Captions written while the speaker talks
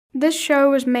This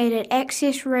show was made at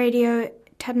Access Radio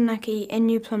Taranaki in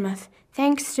New Plymouth,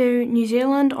 thanks to New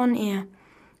Zealand On Air.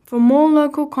 For more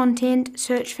local content,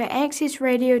 search for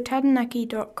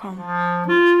accessradiotaranaki.com.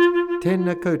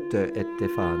 Tēnā koutou e te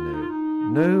whānau.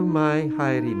 Nau mai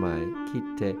haere mai ki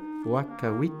te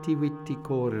waka witi witi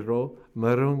kōrero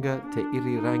marunga te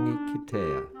irirangi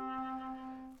kitea.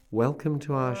 Welcome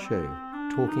to our show,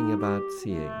 Talking About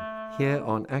Seeing, here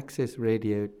on Access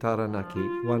Radio Taranaki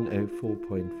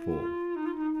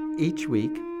 104.4. Each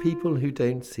week, people who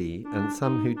don't see and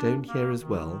some who don't hear as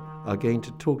well are going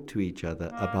to talk to each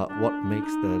other about what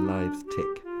makes their lives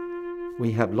tick.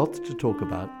 We have lots to talk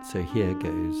about, so here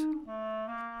goes.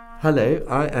 Hello,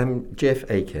 I am Geoff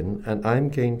Aiken, and I'm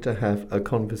going to have a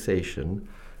conversation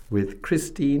with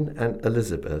Christine and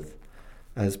Elizabeth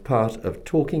as part of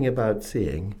Talking About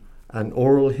Seeing, an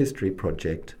oral history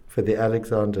project for the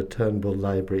Alexander Turnbull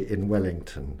Library in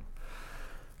Wellington,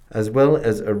 as well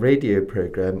as a radio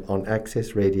program on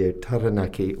Access Radio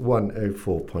Taranaki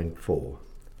 104.4.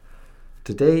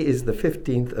 Today is the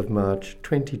 15th of March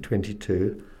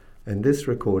 2022, and this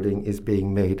recording is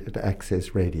being made at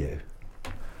Access Radio.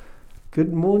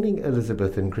 Good morning,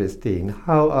 Elizabeth and Christine.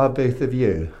 How are both of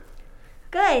you?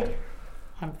 Good.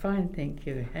 I'm fine, thank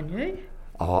you. And you?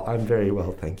 Oh, I'm very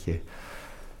well, thank you.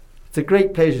 It's a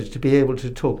great pleasure to be able to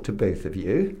talk to both of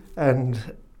you,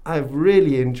 and I've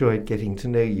really enjoyed getting to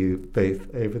know you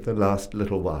both over the last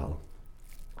little while.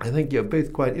 I think you're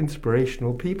both quite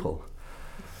inspirational people.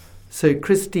 So,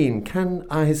 Christine, can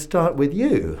I start with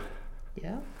you?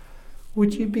 Yeah.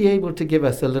 Would you be able to give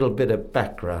us a little bit of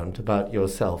background about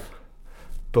yourself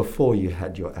before you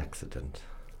had your accident?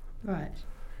 Right.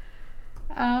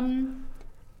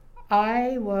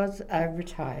 I was a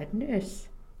retired nurse,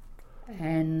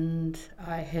 and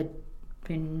I had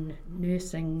been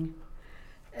nursing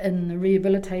in the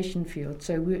rehabilitation field,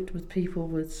 so worked with people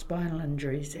with spinal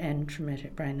injuries and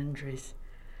traumatic brain injuries.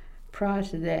 Prior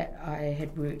to that, I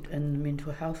had worked in the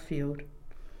mental health field.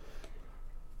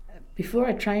 Before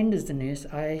I trained as a nurse,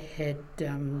 I had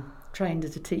trained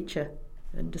as a teacher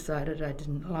and decided I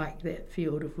didn't like that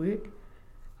field of work.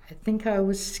 I think I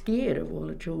was scared of all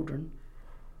the children,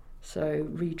 so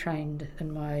retrained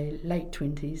in my late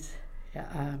 20s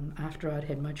after I'd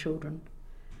had my children.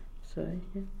 So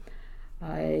yeah.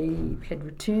 I had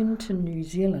returned to New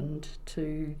Zealand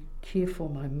to care for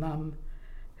my mum,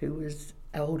 who was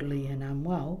elderly and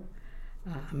unwell,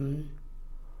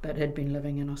 but had been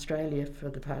living in Australia for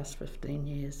the past 15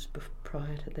 years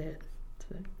prior to that.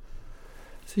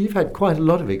 So you've had quite a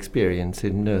lot of experience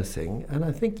in nursing, and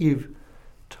I think you've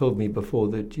told me before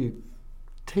that you've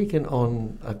taken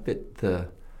on a bit the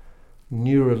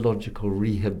neurological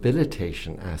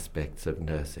rehabilitation aspects of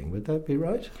nursing. Would that be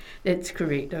right? That's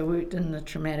correct. I worked in the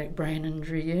traumatic brain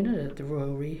injury unit at the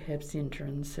Royal Rehab Centre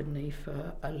in Sydney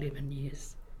for 11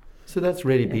 years. So that's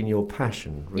really been your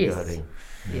passion regarding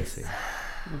nursing. Yes.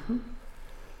 Mm-hmm.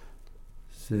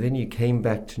 So then you came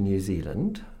back to New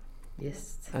Zealand.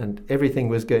 Yes. And everything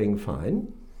was going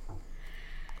fine?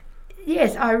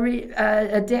 Yes, I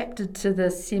adapted to the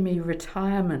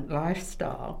semi-retirement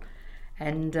lifestyle,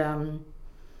 and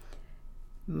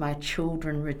my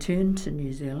children returned to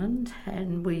New Zealand,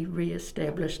 and we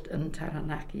re-established in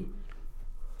Taranaki.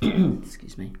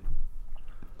 Excuse me.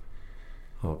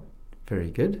 Oh, very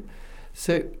good.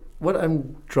 So what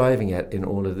I'm driving at in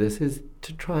all of this is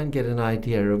to try and get an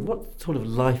idea of what sort of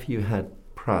life you had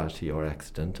prior to your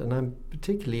accident, and I'm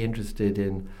particularly interested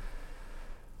in,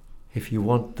 if you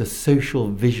want, the social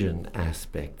vision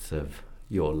aspects of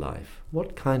your life.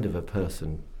 What kind of a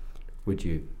person would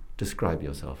you describe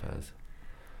yourself as?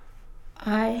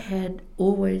 I had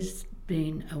always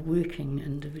been a working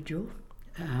individual,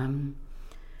 and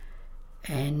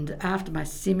after my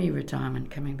semi-retirement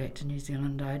coming back to New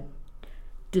Zealand, I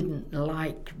didn't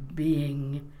like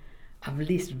being of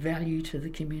less value to the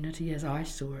community as I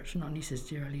saw it, not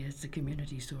necessarily as the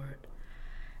community saw it.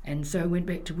 And so I went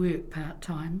back to work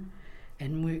part-time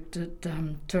and worked at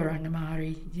Tauranga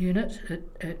Māori unit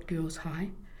at Girls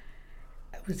High.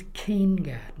 I was a keen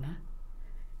gardener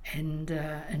and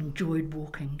enjoyed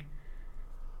walking,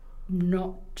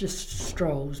 not just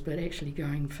strolls, but actually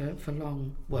going for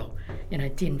long, 10,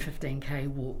 15k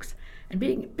walks. And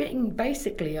being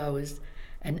basically, I was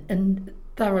an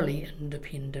thoroughly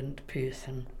independent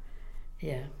person.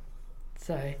 Yeah.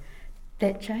 So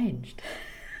that changed.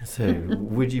 So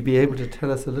would you be able to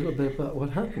tell us a little bit about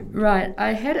what happened? Right.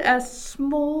 I had a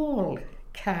small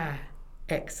car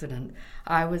accident.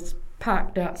 I was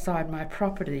parked outside my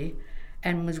property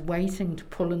and was waiting to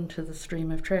pull into the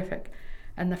stream of traffic,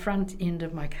 and the front end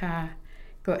of my car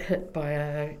got hit by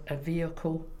a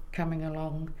vehicle coming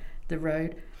along the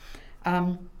road.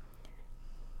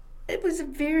 It was a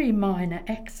very minor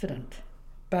accident,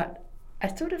 but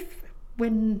I sort of,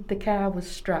 when the car was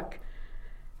struck,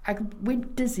 I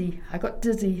got dizzy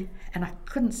and I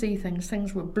couldn't see things.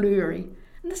 Things were blurry.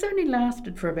 And this only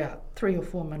lasted for about 3 or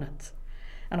 4 minutes.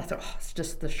 And I thought, it's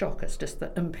just the shock, it's just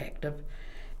the impact of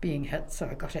being hit. So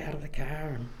I got out of the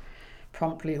car and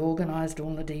promptly organised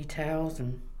all the details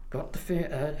and got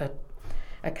a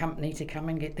company to come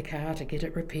and get the car to get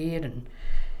it repaired, and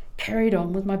carried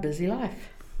on with my busy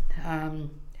life.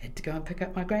 Had to go and pick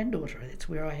up my granddaughter. That's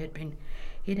where I had been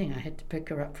heading. I had to pick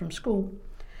her up from school.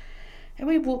 And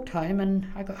we walked home, and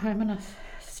I got home and I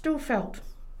still felt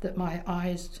that my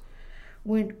eyes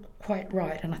weren't quite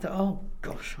right. And I thought, oh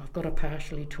gosh, I've got a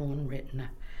partially torn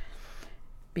retina.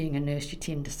 Being a nurse, you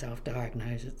tend to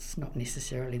self-diagnose. It's not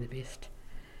necessarily the best.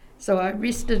 So I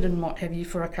rested and what have you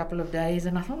for a couple of days,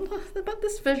 and I thought, but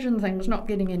this vision thing's not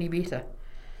getting any better.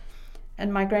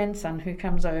 And my grandson, who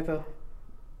comes over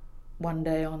one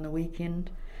day on the weekend,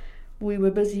 we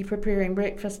were busy preparing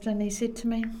breakfast, and he said to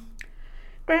me,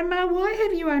 "Grandma, why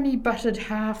have you only buttered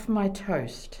half my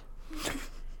toast?"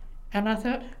 And I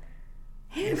thought,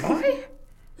 have I?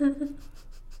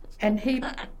 And he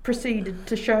proceeded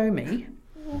to show me,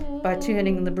 by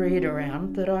turning the bread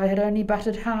around, that I had only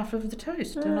buttered half of the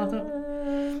toast. And I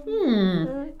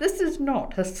thought, this is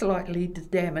not a slightly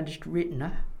damaged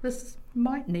retina. This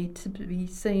might need to be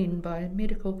seen by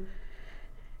medical.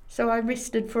 So I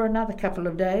rested for another couple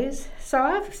of days.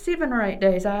 So 7 or 8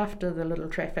 days after the little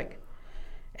traffic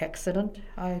accident,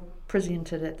 I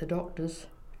presented at the doctor's.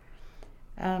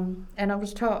 And I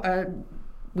was told,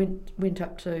 went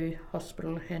up to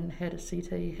hospital and had a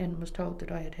CT and was told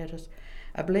that I had had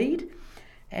a bleed,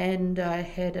 and I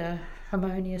had a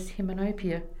harmonious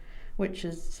hemorrhagia, which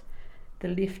is the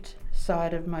left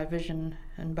side of my vision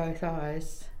in both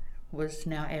eyes was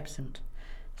now absent.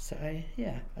 So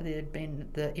yeah, there had been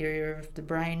the area of the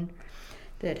brain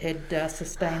that had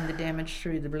sustained the damage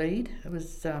through the bleed. It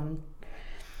was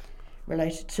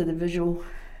related to the visual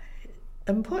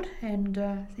input, and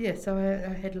so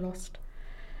I had lost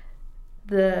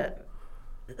the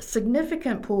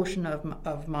significant portion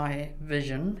of my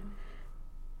vision,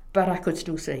 but I could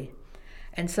still see.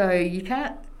 And so you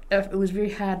can't, it was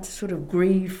very hard to sort of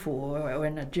grieve for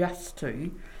and adjust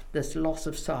to this loss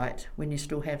of sight when you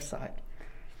still have sight,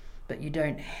 but you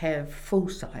don't have full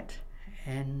sight.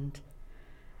 And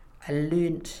I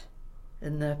learnt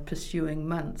in the pursuing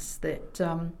months that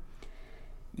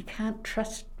you can't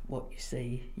trust what you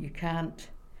see. You can't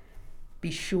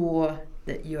be sure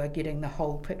that you are getting the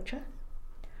whole picture,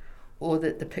 or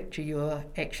that the picture you're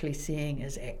actually seeing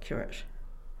is accurate.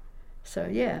 So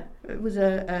yeah, it was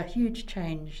a huge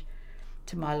change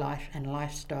to my life and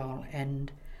lifestyle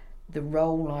and the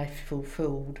role I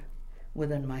fulfilled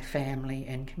within my family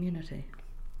and community.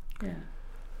 Yeah.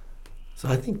 So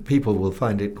I think people will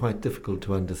find it quite difficult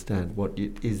to understand what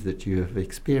it is that you have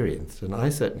experienced, and I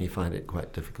certainly find it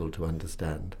quite difficult to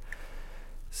understand.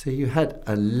 So you had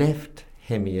a left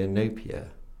hemianopia,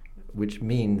 which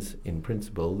means, in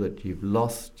principle, that you've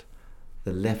lost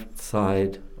the left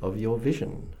side of your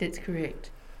vision. That's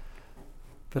correct.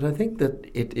 But I think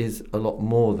that it is a lot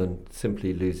more than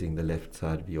simply losing the left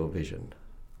side of your vision.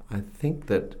 I think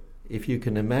that if you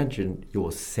can imagine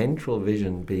your central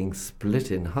vision being split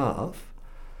in half,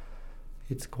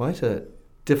 it's quite a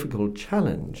difficult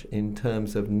challenge in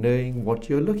terms of knowing what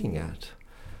you're looking at.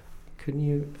 Can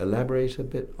you elaborate a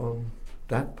bit on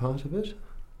that part of it?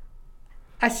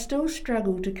 I still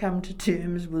struggle to come to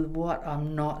terms with what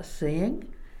I'm not seeing,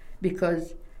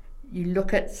 because you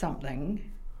look at something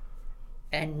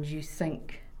and you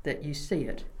think that you see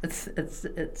it.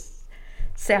 It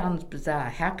sounds bizarre.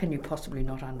 How can you possibly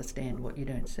not understand what you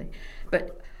don't see?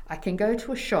 But I can go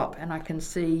to a shop and I can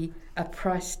see a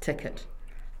price ticket,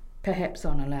 perhaps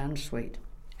on a lounge suite,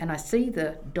 and I see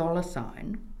the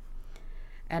 $sign,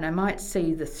 and I might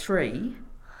see the 3.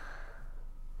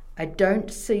 I don't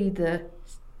see the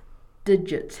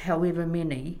digits, however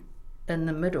many, in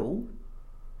the middle,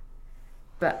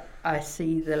 but I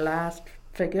see the last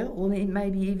figure, or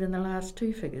maybe even the last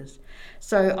 2 figures.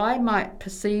 So I might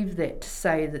perceive that to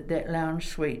say that that lounge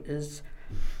suite is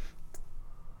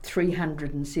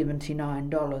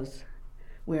 $379,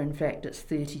 where in fact it's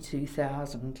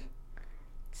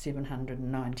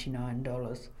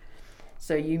 $32,799.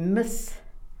 So you miss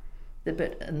the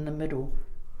bit in the middle.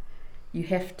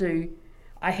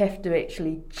 I have to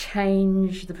actually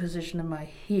change the position of my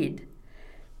head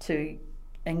to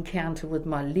encounter with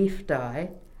my left eye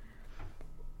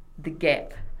the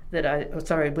gap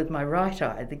with my right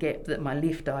eye, the gap that my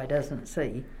left eye doesn't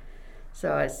see.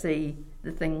 So I see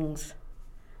the things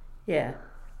Yeah,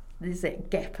 there's that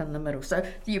gap in the middle. So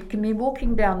you can be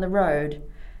walking down the road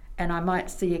and I might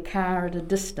see a car at a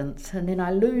distance and then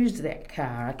I lose that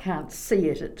car. I can't see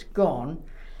it, it's gone.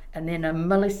 And then a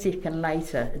millisecond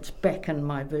later, it's back in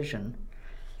my vision.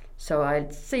 So I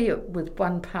see it with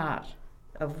one part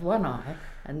of one eye,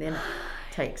 and then it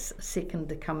takes a second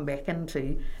to come back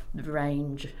into the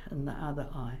range in the other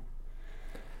eye.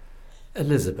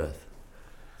 Elizabeth,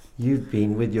 you've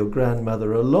been with your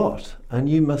grandmother a lot, and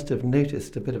you must have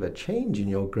noticed a bit of a change in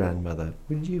your grandmother.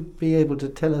 Would you be able to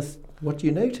tell us what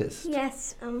you noticed?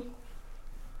 Yes.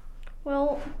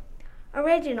 Well,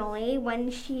 originally,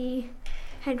 when she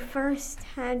had first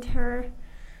had her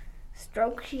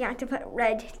stroke, she had to put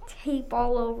red tape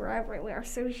all over everywhere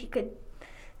so she could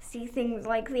see things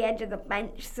like the edge of the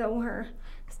bench so her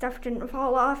stuff didn't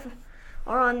fall off,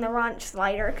 or on the ranch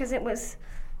slider because it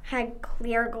had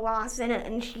clear glass in it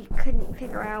and she couldn't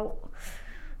figure out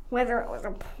whether it was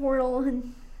a portal,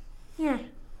 and yeah.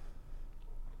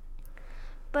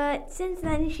 But since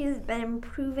then she's been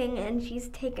improving and she's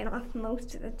taken off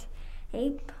most of the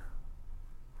tape.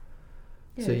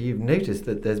 Yeah. So you've noticed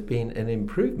that there's been an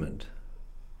improvement?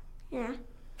 Yeah.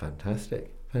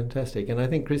 Fantastic. And I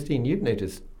think, Christine, you've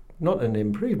noticed not an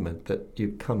improvement, that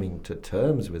you're coming to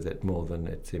terms with it more than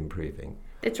it's improving.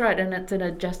 That's right, and it's an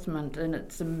adjustment, and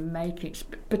it's a making,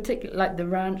 particularly like the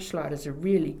ranch slider is a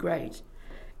really great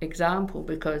example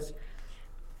because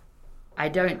I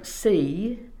don't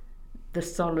see the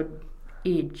solid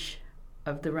edge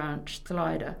of the ranch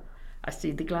slider. I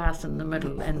see the glass in the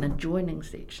middle and the joining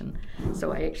section.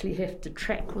 So I actually have to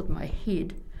track with my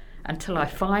head until I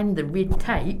find the red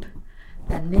tape,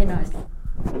 and then I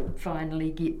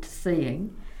finally get to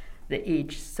seeing the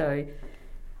edge. So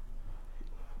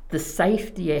the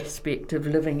safety aspect of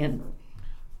living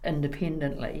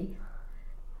independently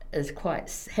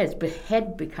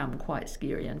had become quite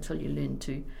scary until you learn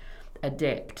to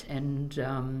adapt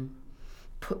and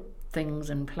put things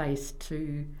in place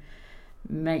to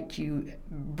make you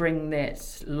bring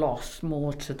that loss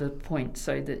more to the point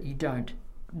so that you don't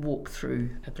walk through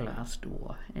a glass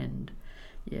door and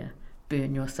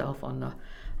burn yourself on a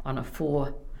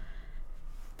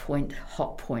 4-point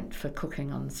hot point for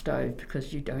cooking on the stove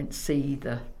because you don't see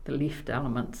the left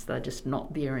elements. They're just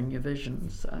not there in your vision.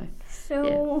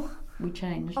 So we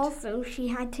changed. Also, she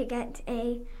had to get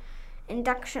a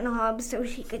induction hob so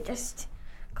she could just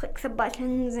click the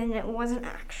buttons and it wasn't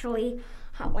actually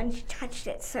hot when she touched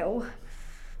it, so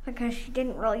because she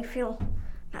didn't really feel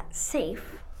that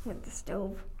safe with the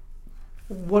stove.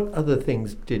 What other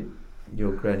things did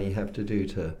your granny have to do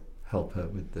to help her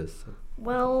with this?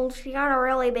 Well, she got a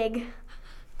really big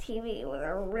TV with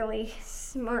a really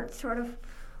smart sort of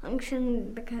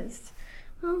function because,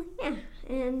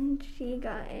 and she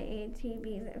got a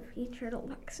TV that featured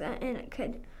Alexa and it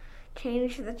could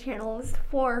change the channels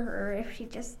for her if she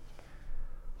just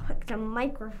clicked a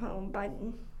microphone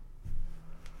button.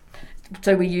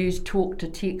 So we use talk to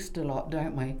text a lot,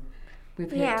 don't we? We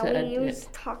use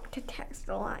talk to text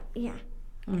a lot,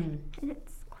 and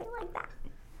it's quite like that.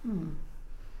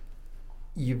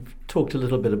 You've talked a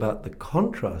little bit about the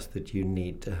contrast that you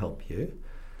need to help you,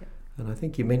 and I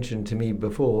think you mentioned to me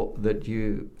before that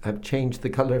you have changed the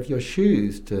colour of your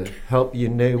shoes to help you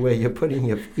know where you're putting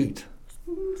your feet.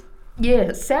 Yeah,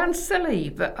 it sounds silly,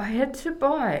 but I had to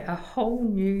buy a whole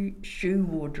new shoe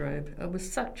wardrobe. It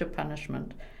was such a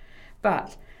punishment.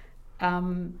 But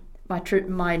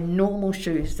my normal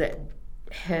shoes that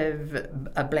have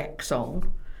a black sole,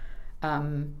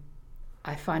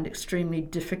 I find extremely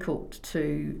difficult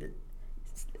to,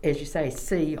 as you say,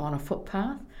 see on a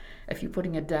footpath. If you're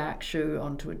putting a dark shoe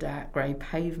onto a dark grey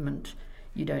pavement,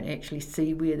 you don't actually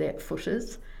see where that foot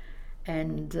is.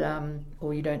 And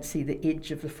or you don't see the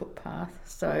edge of the footpath.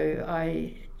 So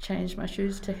I changed my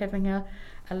shoes to having a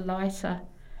lighter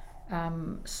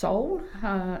sole,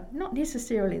 not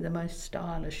necessarily the most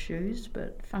stylish shoes,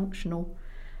 but functional.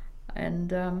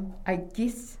 And I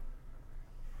guess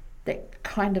that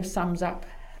kind of sums up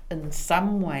in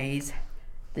some ways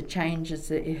the changes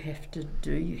that you have to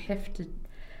do. You have to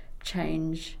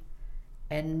change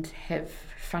and have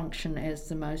function as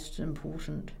the most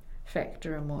important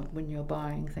factor in when you're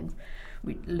buying things.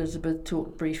 Elizabeth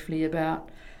talked briefly about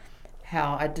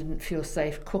how I didn't feel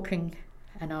safe cooking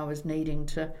and I was needing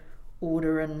to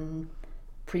order in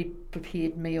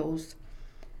pre-prepared meals,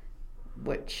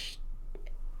 which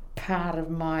part of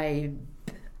my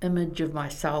image of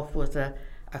myself was a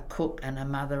cook and a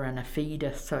mother and a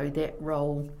feeder, so that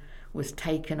role was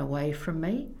taken away from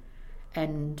me.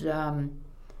 And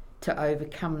to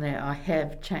overcome that, I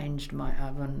have changed my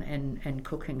oven and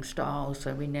cooking style,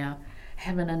 so we now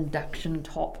have an induction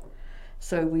top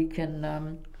so we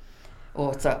can,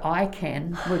 or so I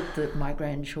can, with my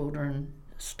grandchildren,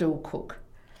 still cook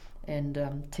and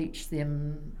teach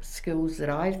them skills that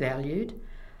I valued.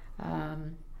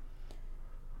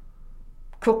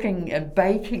 Cooking and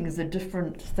baking is a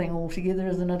different thing altogether,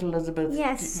 isn't it, Elizabeth?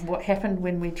 Yes. What happened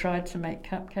when we tried to make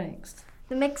cupcakes?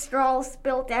 The mixture all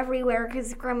spilt everywhere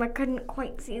because Grandma couldn't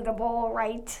quite see the bowl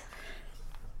right.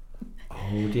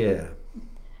 Oh dear.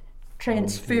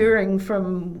 Transferring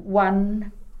from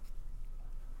one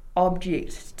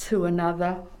object to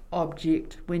another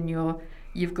object when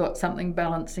you've got something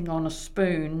balancing on a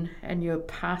spoon and you're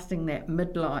passing that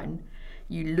midline,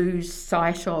 you lose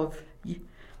sight of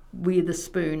where the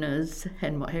spoon is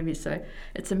and what have you. So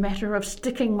it's a matter of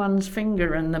sticking one's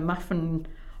finger in the muffin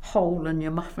hole in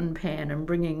your muffin pan and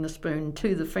bringing the spoon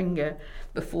to the finger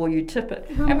before you tip it.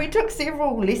 And we took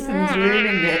several lessons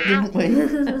learning that, didn't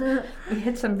we? We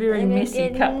had some very messy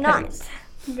it did cupcakes.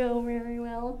 not go very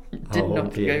well. It did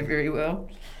not go very well.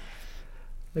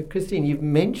 Now, Christine, you've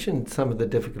mentioned some of the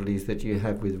difficulties that you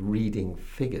have with reading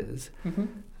figures. Mm-hmm.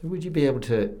 Would you be able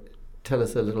to tell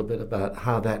us a little bit about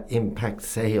how that impacts,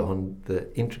 say, on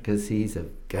the intricacies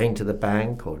of going to the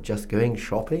bank or just going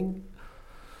shopping?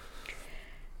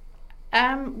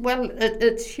 Well,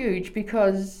 it's huge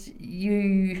because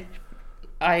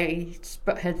I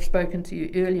had spoken to you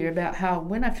earlier about how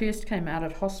when I first came out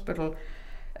of hospital,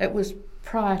 it was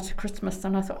prior to Christmas,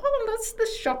 and I thought, oh, what's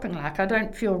this shopping like? I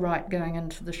don't feel right going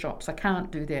into the shops. I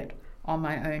can't do that on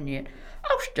my own yet.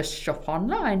 I'll just shop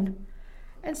online.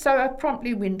 And so I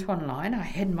promptly went online. I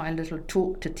had my little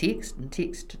talk to text and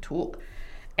text to talk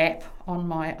app on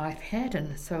my iPad,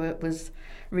 and so it was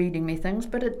reading me things,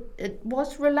 but it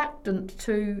was reluctant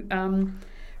to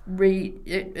read.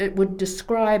 It would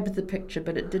describe the picture,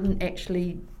 but it didn't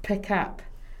actually pick up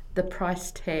the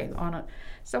price tag on it.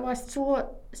 So I saw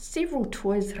several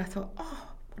toys that I thought,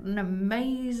 oh, what an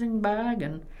amazing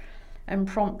bargain, and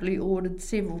promptly ordered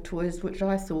several toys which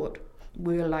I thought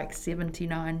were like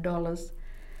 $79,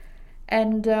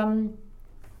 and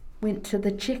went to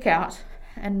the checkout,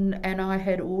 and I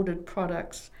had ordered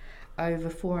products over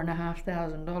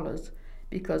 $4,500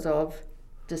 because of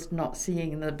just not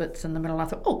seeing the bits in the middle. I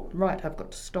thought, oh, right, I've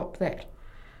got to stop that.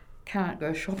 Can't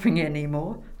go shopping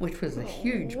anymore, which was a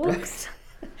huge blow.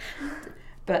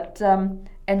 But,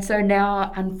 and so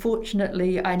now,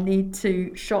 unfortunately, I need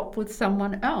to shop with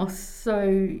someone else.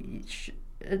 So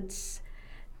it's,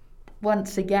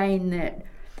 once again, that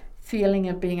feeling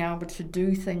of being able to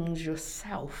do things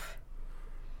yourself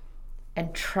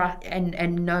and try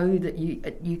and know that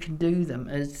you can do them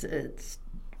is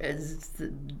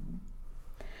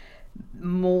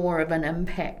more of an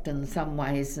impact in some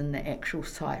ways than the actual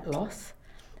sight loss.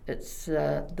 It's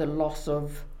the loss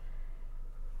of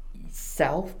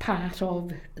self, part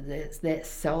of that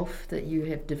self that you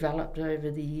have developed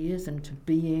over the years into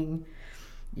being,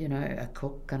 you know, a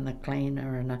cook and a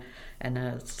cleaner and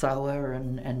a sewer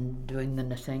and doing the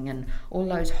knitting and all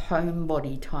those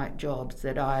homebody type jobs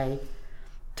that I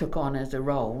took on as a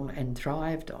role and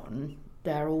thrived on.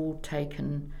 They're all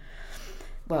taken,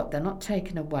 well, they're not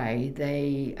taken away,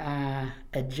 they are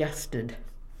adjusted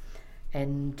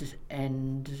and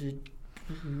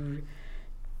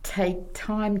take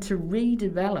time to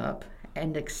redevelop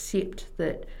and accept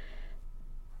that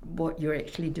what you're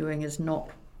actually doing is not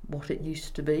what it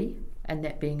used to be, and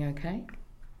that being okay.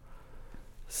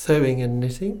 Sewing and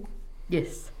knitting?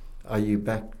 Yes. Are you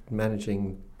back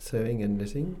managing sewing and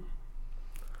knitting?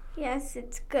 Yes,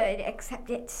 it's good, except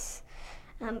it's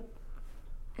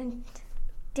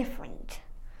different,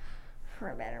 for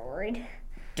a better word.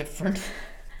 Different.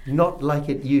 Not like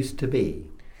it used to be.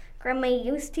 Grandma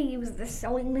used to use the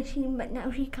sewing machine, but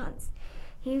now she can't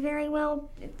see very well.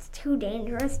 It's too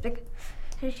dangerous because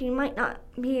she might not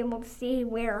be able to see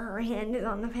where her hand is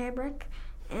on the fabric,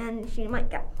 and she might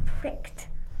get pricked.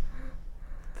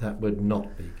 That would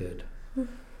not be good.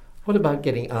 What about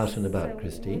getting out and about, So,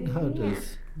 Christine?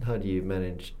 How do you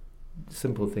manage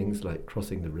simple things like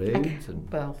crossing the roads? And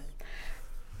Well,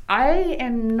 I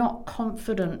am not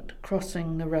confident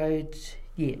crossing the roads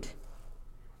yet.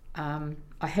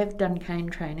 I have done cane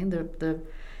training. The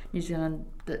New Zealand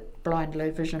Blind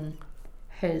Low Vision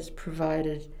has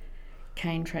provided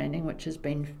cane training, which has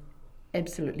been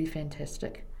absolutely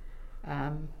fantastic.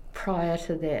 Prior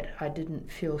to that, I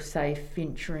didn't feel safe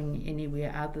venturing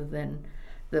anywhere other than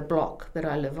the block that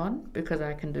I live on, because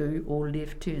I can do all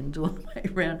left turns all the way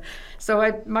around.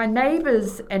 So my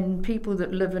neighbours and people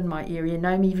that live in my area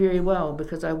know me very well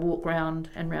because I walk round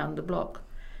and round the block,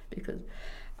 because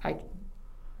I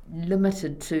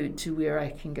limited to where I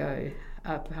can go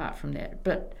apart from that.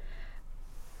 But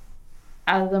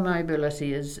Other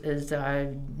mobility is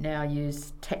I now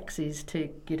use taxis to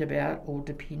get about, or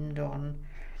depend on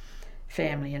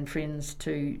family and friends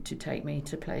to take me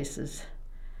to places.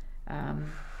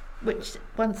 Which,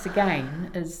 once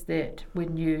again, is that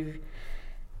when you're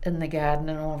in the garden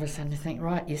and all of a sudden you think,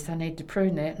 right, yes, I need to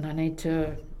prune that and I need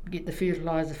to get the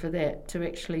fertiliser for that, to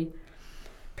actually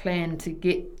plan to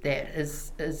get that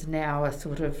is now a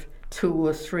sort of 2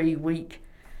 or 3 week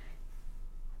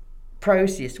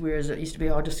process, whereas it used to be,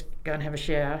 I'll just go and have a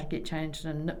shower, get changed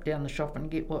and nip down the shop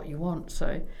and get what you want.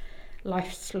 So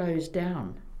life slows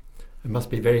down. It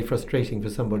must be very frustrating for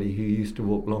somebody who used to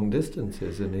walk long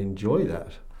distances and enjoy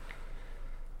that.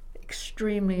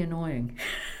 Extremely annoying.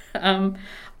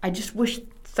 I just wish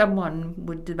someone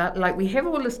would do that. Like, we have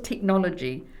all this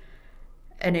technology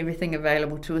and everything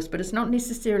available to us, but it's not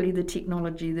necessarily the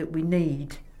technology that we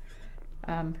need.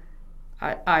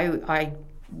 I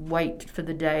wait for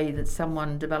the day that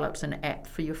someone develops an app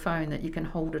for your phone that you can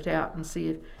hold it out and see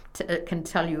if it can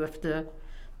tell you if the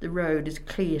road is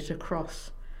clear to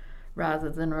cross, rather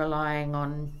than relying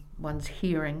on one's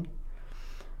hearing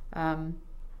and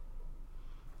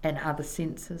other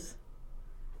senses.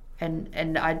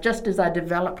 And I, just as I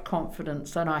developed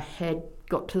confidence and I had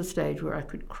got to the stage where I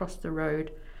could cross the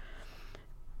road,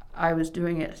 I was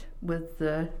doing it with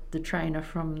the trainer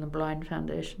from the Blind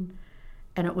Foundation,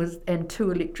 and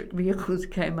 2 electric vehicles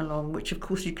came along, which of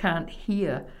course you can't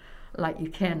hear like you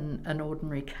can an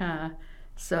ordinary car.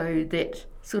 So that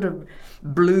sort of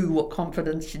blew what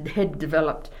confidence had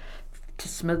developed to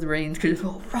smithereens, because,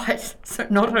 oh, right, so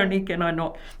not only can I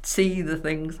not see the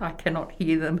things, I cannot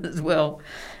hear them as well.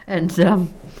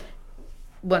 And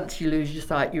once you lose your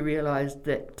sight, you realise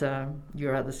that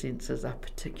your other senses are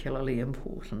particularly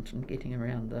important in getting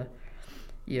around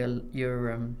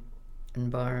your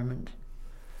environment.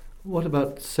 What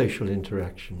about social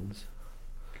interactions?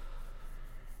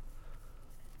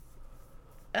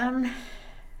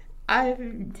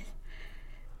 I've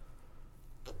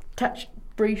touched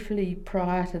briefly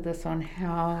prior to this on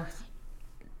how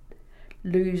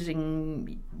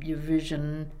losing your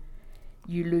vision,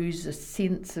 you lose a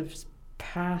sense of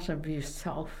part of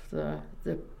yourself, the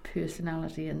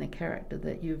personality and the character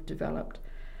that you've developed.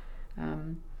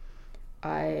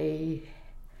 I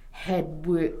had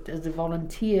worked as a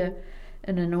volunteer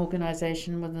in an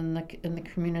organisation in the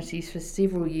communities for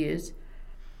several years,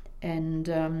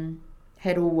 and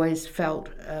had always felt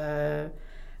a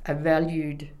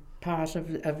valued part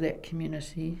of that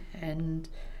community. And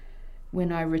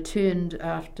when I returned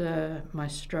after my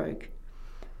stroke,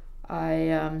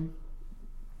 I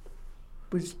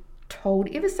was told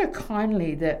ever so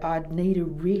kindly that I'd need a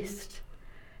rest,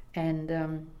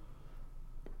 and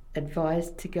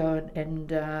advised to go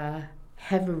and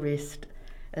have a rest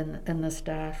in the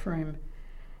staff room.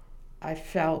 I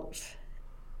felt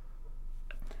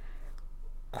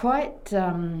quite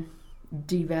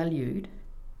devalued,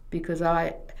 because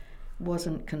I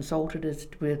wasn't consulted as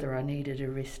to whether I needed a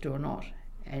rest or not,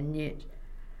 and yet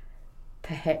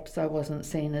perhaps I wasn't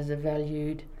seen as a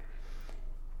valued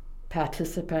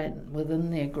participant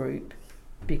within their group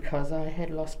because I had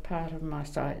lost part of my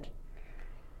sight.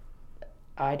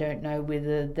 I don't know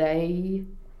whether they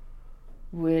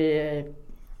were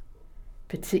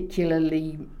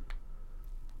particularly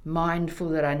mindful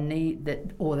that I need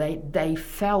that, or they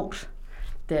felt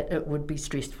that it would be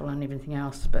stressful and everything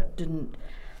else, but didn't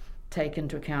take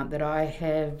into account that I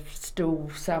have still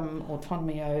some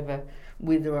autonomy over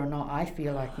whether or not I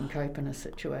feel I can cope in a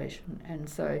situation. And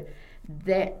so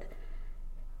that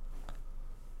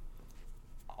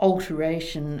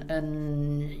alteration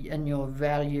in your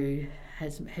value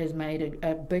has made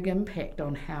a big impact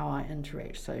on how I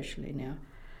interact socially now.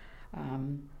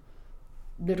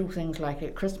 Little things like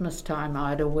at Christmas time,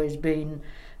 I'd always been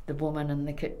the woman in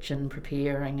the kitchen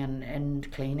preparing and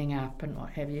cleaning up and what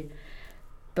have you.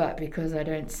 But because I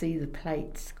don't see the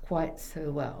plates quite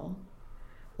so well,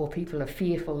 or people are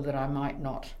fearful that I might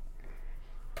not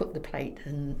put the plate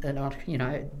in,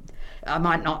 I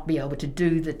might not be able to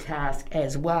do the task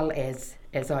as well as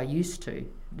I used to,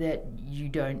 that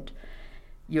you're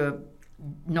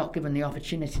not given the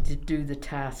opportunity to do the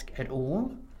task at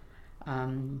all.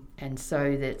 And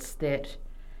so that's that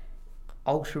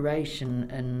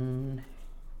alteration in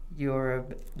your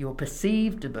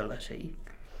perceived ability,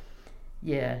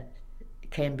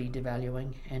 can be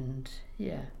devaluing, and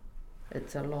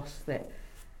it's a loss that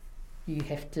you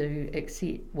have to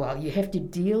accept. Well, you have to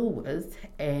deal with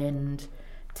and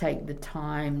take the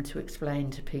time to explain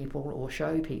to people or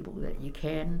show people that you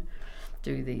can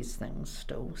do these things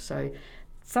still. So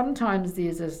sometimes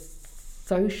there's a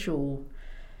social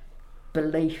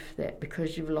belief that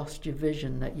because you've lost your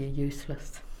vision that you're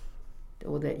useless,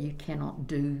 or that you cannot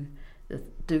do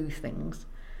things,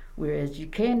 whereas you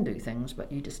can do things,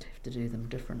 but you just have to do them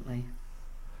differently.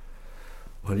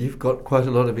 Well, you've got quite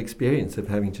a lot of experience of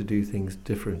having to do things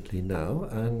differently now,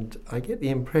 and I get the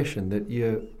impression that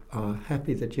you are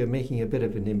happy that you're making a bit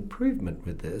of an improvement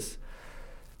with this.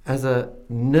 As a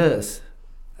nurse,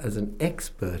 as an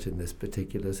expert in this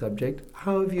particular subject,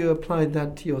 how have you applied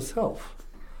that to yourself?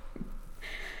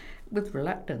 With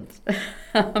reluctance.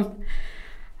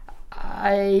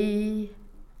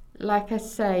 Like I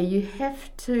say, you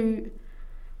have to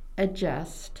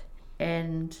adjust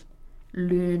and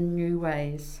learn new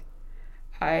ways.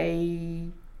 I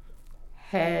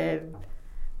have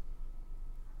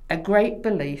a great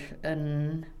belief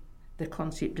in the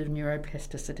concept of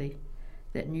neuroplasticity,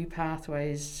 that new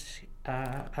pathways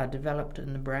are developed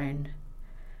in the brain,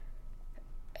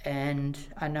 and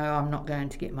I know I'm not going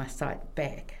to get my sight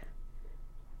back,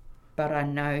 but I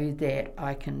know that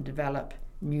I can develop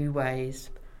new ways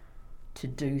to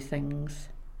do things,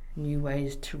 new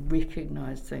ways to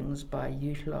recognise things by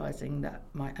utilising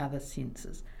my other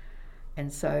senses.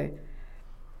 And so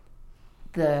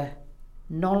the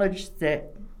knowledge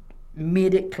that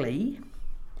medically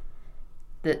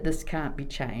that this can't be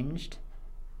changed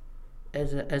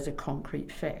is a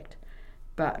concrete fact,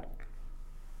 but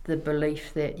the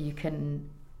belief that you can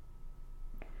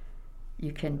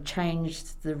change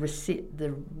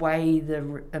the way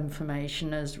the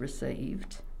information is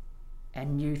received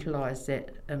and utilise that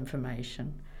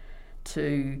information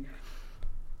to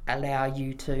allow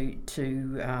you to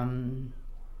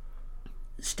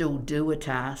still do a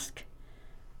task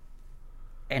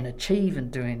and achieve in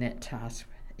doing that task,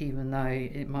 even though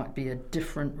it might be a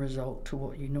different result to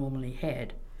what you normally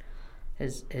had,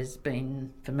 has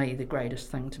been, for me, the greatest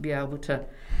thing, to be able to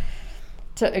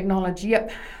acknowledge,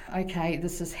 yep, okay,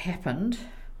 this has happened,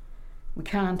 we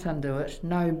can't undo it,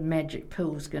 no magic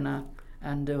pill's gonna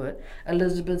undo it.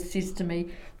 Elizabeth says to me,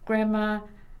 Grandma,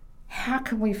 how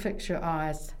can we fix your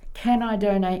eyes? Can I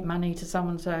donate money to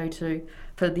so-and-so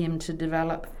for them to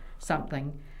develop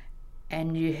something?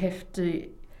 And you have to,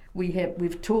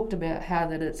 we've talked about how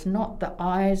that it's not the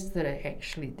eyes that are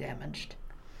actually damaged,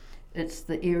 it's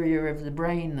the area of the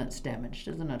brain that's damaged,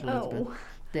 isn't it, Elizabeth? Oh.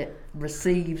 That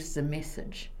receives the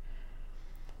message.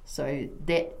 So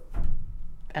that,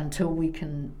 until we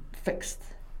can fix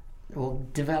or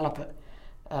develop it,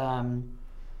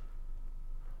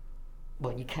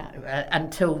 well, you can't,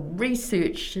 until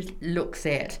research looks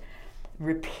at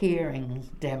repairing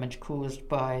damage caused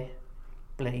by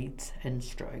bleeds and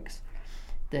strokes,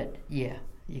 that, yeah,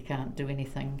 you can't do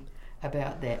anything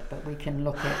about that, but we can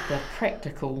look at the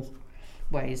practical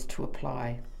ways to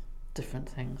apply different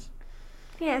things.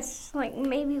 Yes, like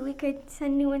maybe we could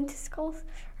send you into skull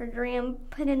surgery and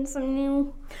put in some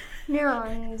new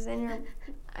neurons in your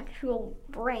actual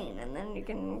brain, and then you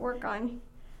can work on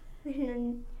vision,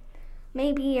 and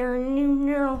maybe your new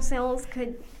neural cells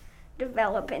could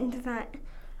develop into that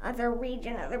other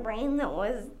region of the brain that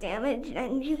was damaged,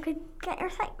 and you could get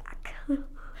your sight back. You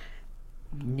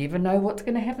never know what's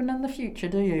going to happen in the future,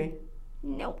 do you?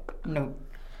 Nope. No.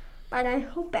 But I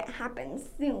hope it happens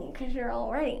soon, because you're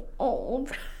already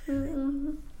old.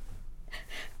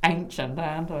 Ancient,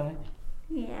 aren't I?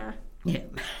 Yeah. Yeah.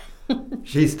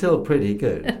 She's still pretty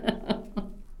good.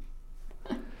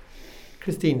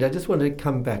 Christine, I just want to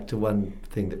come back to one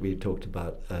thing that we talked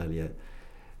about earlier.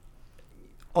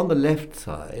 On the left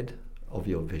side of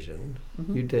your vision,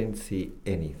 you don't see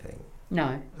anything.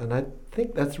 No. And I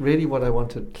think that's really what I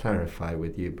want to clarify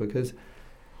with you, because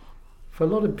for a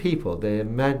lot of people, they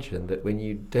imagine that when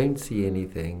you don't see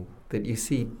anything, that you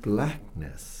see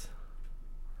blackness.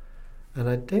 And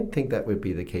I don't think that would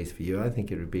be the case for you. I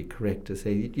think it would be correct to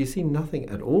say that you see nothing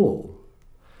at all.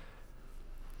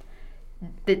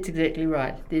 That's exactly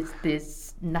right.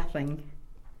 There's nothing.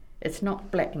 It's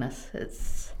not blackness.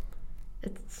 It's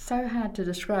so hard to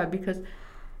describe, because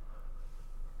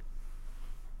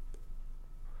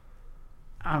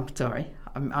I'm sorry,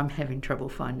 I'm having trouble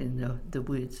finding the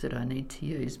words that I need to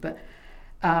use, but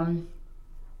at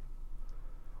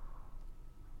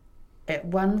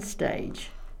one stage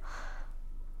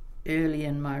early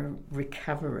in my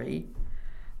recovery,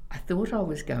 I thought I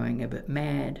was going a bit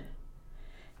mad,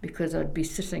 because I'd be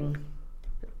sitting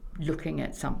looking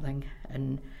at something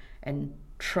and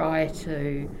try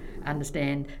to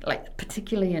understand, like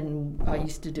particularly I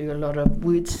used to do a lot of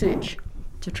word search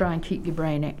to try and keep your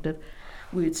brain active,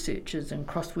 word searches and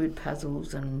crossword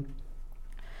puzzles and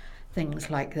things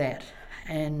like that.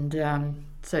 And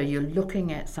so you're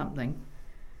looking at something,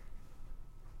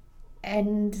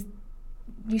 and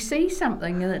you see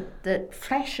something that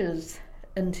flashes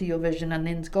into your vision and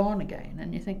then's gone again,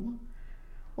 and you think, well,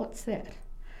 what's that?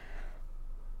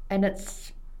 And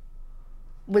it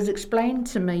was explained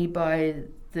to me by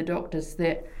the doctors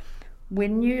that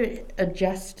when you're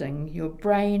adjusting, your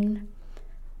brain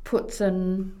puts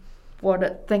in what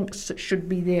it thinks it should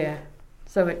be there.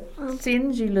 So it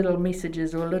sends you little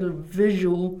messages or little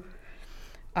visual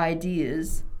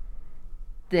ideas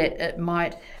that it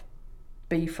might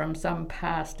be from some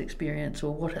past experience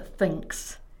or what it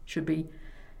thinks should be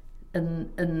in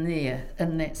there,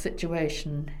 in that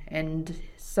situation. And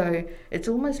so it's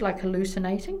almost like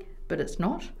hallucinating, but it's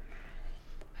not.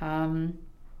 And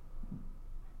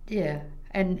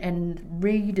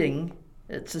reading,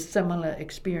 it's a similar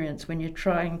experience. When you're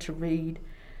trying to read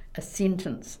a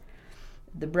sentence,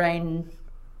 the brain,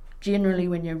 generally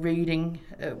when you're reading,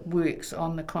 it works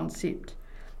on the concept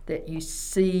that you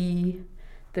see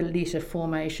the letter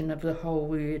formation of the whole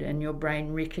word and your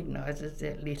brain recognises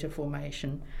that letter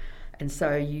formation, and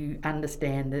so you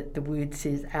understand that the word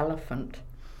says elephant.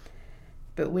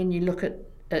 But when you look at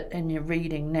it in your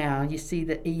reading now, you see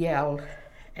the EL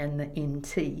and the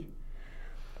NT,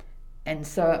 and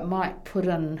so it might put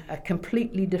in a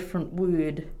completely different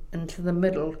word into the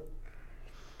middle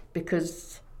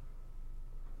because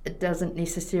it doesn't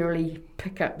necessarily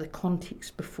pick up the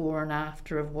context before and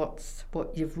after of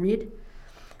what you've read.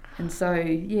 And so,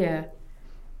 yeah,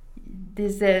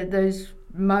 there's those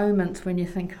moments when you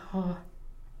think, oh,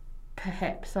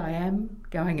 perhaps I am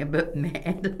going a bit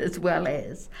mad as well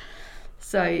as.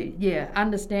 So, yeah,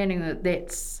 understanding that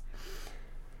that's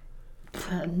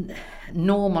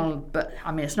normal, but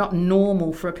I mean, it's not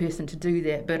normal for a person to do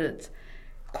that, but it's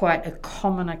quite a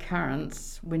common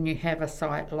occurrence when you have a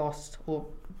sight loss or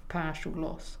partial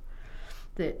loss,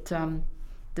 that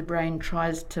the brain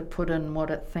tries to put in what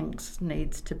it thinks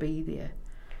needs to be there.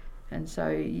 And so,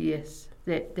 yes,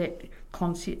 that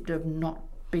concept of not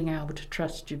being able to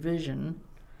trust your vision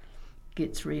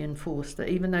gets reinforced. That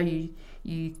even though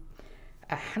you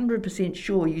 100%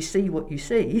 sure you see what you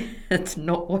see, it's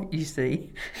not what you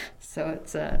see. So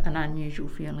it's an unusual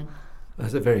feeling.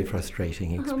 It's a very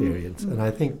frustrating experience, and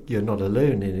I think you're not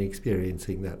alone in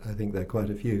experiencing that. I think there are quite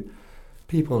a few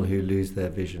people who lose their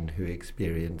vision who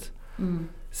experience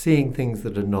seeing things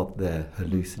that are not there,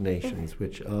 hallucinations,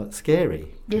 which are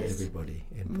scary to everybody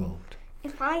involved.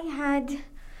 If I had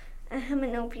a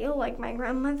hymenopia like my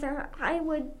grandmother, I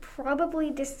would probably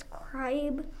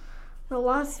describe the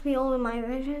lost field in my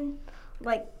vision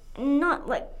like, not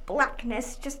like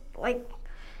blackness, just like,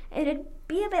 it'd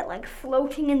be a bit like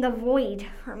floating in the void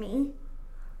for me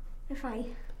if I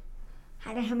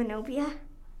had a hymenopia.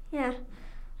 Yeah,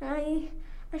 I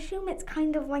assume it's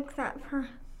kind of like that for...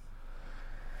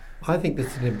 I think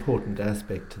that's an important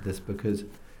aspect to this, because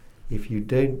if you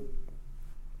don't,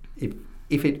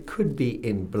 if it could be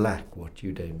in black what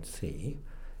you don't see,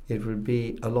 it would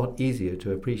be a lot easier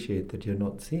to appreciate that you're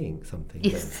not seeing something.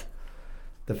 Yes.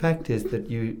 The fact is that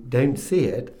you don't see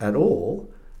it at all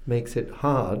makes it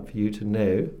hard for you to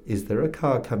know, is there a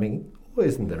car coming or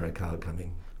isn't there a car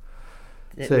coming?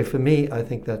 So for me, I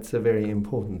think that's a very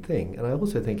important thing. And I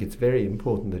also think it's very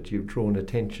important that you've drawn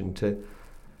attention to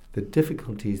the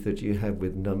difficulties that you have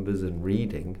with numbers and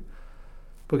reading,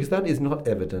 because that is not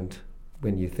evident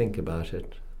when you think about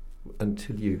it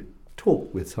until you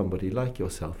talk with somebody like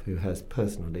yourself who has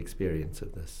personal experience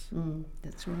of this.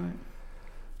 That's right.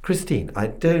 Christine, I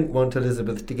don't want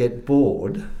Elizabeth to get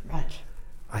bored. Right.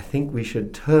 I think we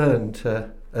should turn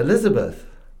to Elizabeth.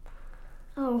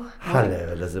 Oh.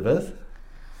 Hello, Elizabeth.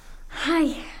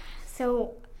 Hi.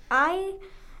 So I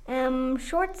am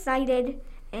short-sighted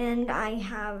and I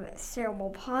have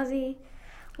cerebral palsy,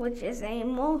 which is a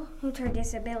motor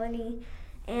disability,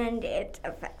 and it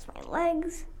affects my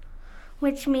legs,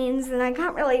 which means that I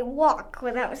can't really walk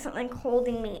without something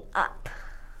holding me up.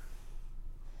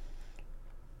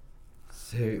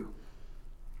 So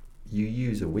you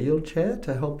use a wheelchair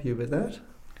to help you with that?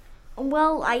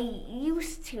 Well, I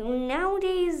used to.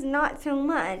 Nowadays, not so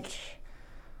much.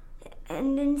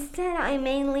 And instead, I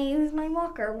mainly use my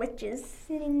walker, which is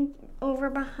sitting over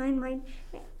behind my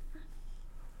chair.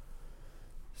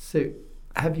 So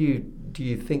do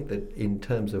you think that in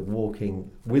terms of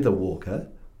walking with a walker,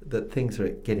 that things are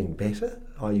getting better?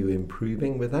 Are you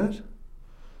improving with that?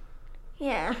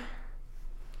 Yeah.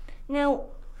 Now,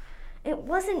 it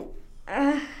wasn't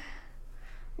a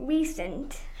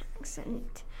recent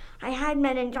accident. I had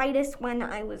meningitis when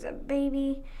I was a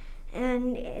baby,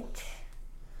 and it,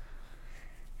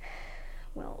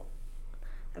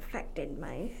 affected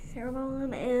my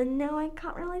cerebellum, and now I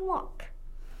can't really walk.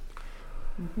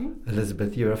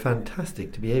 Elizabeth, you're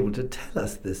fantastic to be able to tell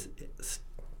us this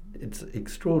It's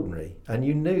extraordinary. And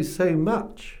you know so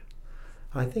much.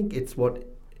 I think it's what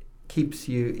keeps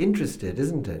you interested,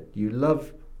 isn't it? You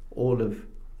love all of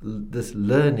this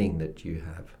learning that you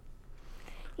have.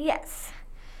 Yes.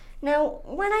 Now,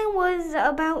 when I was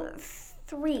about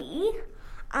 3,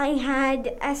 I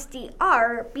had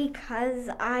SDR because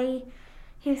I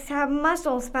used to have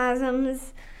muscle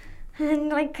spasms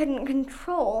and I couldn't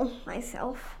control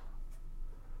myself.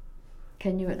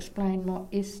 Can you explain what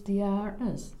SDR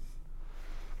is?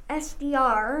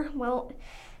 SDR, well,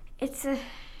 it's a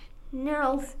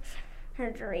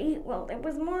neurosurgery. Well, it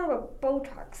was more of a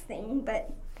Botox thing,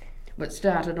 but... It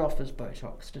started off as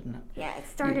Botox, didn't it? Yeah, it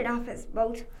started off as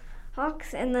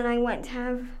Botox, and then I went to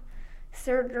have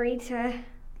surgery to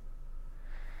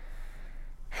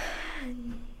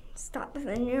stop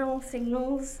the neural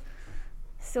signals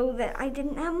so that I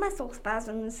didn't have muscle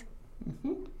spasms.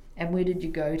 Mm-hmm. And where did you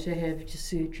go to have your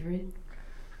surgery?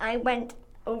 I went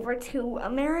over to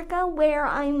America where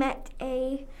I met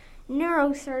a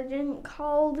neurosurgeon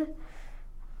called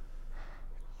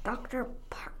Dr.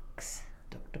 Parks.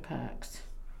 Dr. Parks.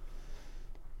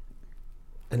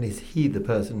 And is he the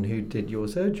person who did your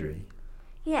surgery?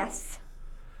 Yes.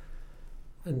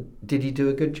 And did he do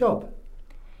a good job?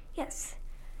 Yes.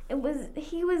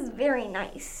 He was very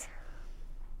nice.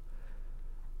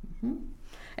 Mm-hmm.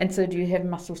 And so do you have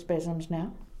muscle spasms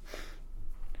now?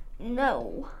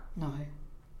 No. No.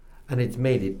 And it's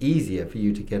made it easier for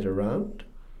you to get around?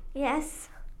 Yes.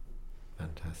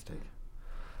 Fantastic.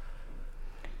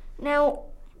 Now,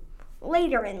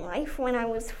 later in life, when I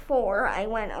was 4, I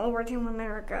went over to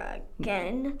America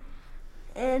again,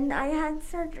 and I had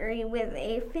surgery with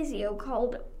a physio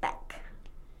called Beck.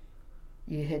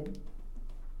 You had...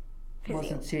 Physio.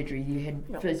 Wasn't surgery, you had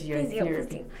No, physiotherapy.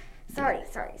 Physio. Sorry.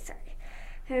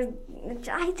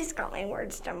 I just got my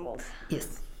words jumbled.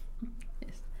 Yes.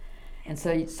 And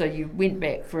so you went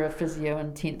back for a physio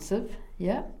intensive,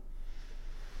 yeah?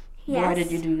 Yes. Why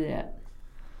did you do that?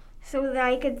 So that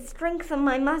I could strengthen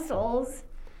my muscles,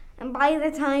 and by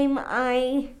the time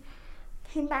I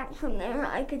came back from there,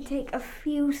 I could take a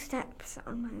few steps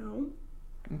on my own.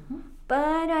 Mm-hmm.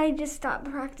 But I just stopped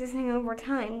practicing over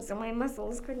time, so my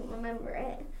muscles couldn't remember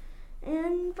it.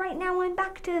 And right now I'm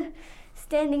back to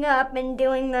standing up and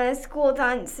doing the school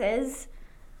dances,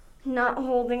 not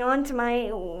holding on to my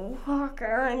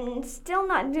walker. I'm still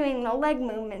not doing the leg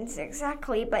movements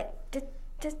exactly, but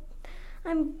just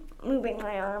I'm moving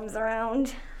my arms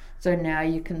around. So now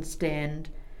you can stand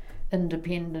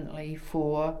independently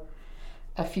for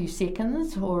a few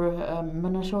seconds or a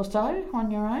minute or so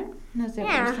on your own? Is that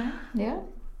what you're saying? Yeah.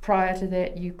 Prior to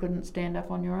that, you couldn't stand up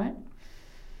on your own?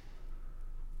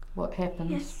 What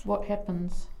happens? Yes. What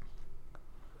happens?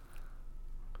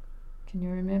 Can you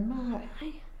remember?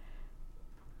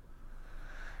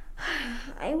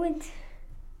 I would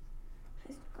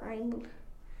describe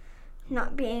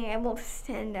not being able to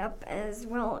stand up as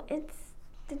well.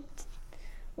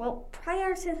 Well,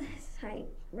 prior to this, I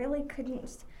really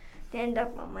couldn't stand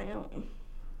up on my own.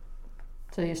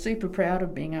 So you're super proud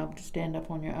of being able to stand up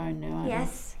on your own now, aren't you?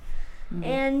 Yes. Mm-hmm.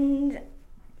 And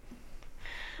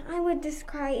I would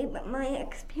describe my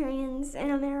experience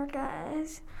in America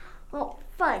as, well,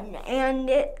 fun. And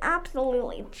it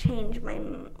absolutely changed my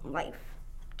life.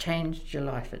 Changed your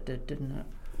life, it did, didn't it?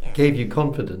 Yeah. Gave you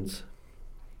confidence.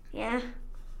 Yeah.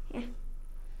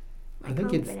 I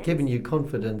think it's given you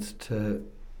confidence to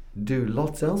do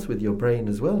lots else with your brain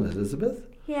as well, Elizabeth.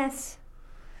 Yes.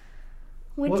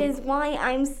 Which is why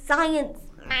I'm science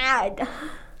mad.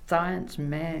 Science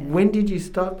mad. When did you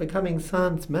start becoming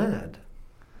science mad?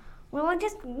 Well, it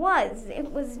just was.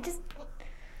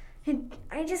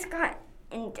 I just got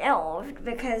indulged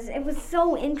because it was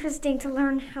so interesting to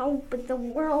learn how the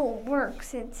world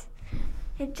works.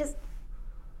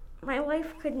 My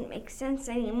life couldn't make sense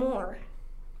anymore.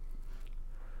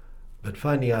 But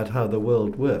finding out how the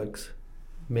world works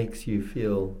makes you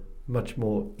feel much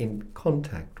more in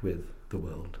contact with the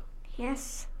world.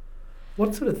 Yes.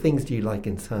 What sort of things do you like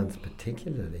in science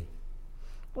particularly?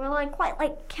 Well, I quite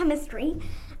like chemistry,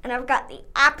 and I've got the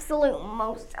absolute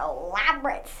most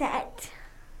elaborate set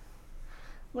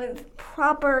with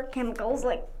proper chemicals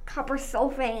like copper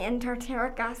sulfate and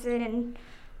tartaric acid and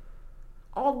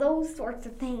all those sorts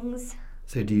of things.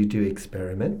 So do you do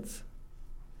experiments?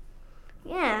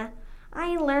 Yeah,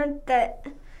 I learned that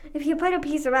if you put a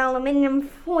piece of aluminum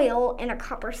foil in a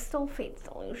copper sulfate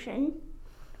solution,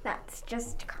 that's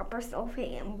just copper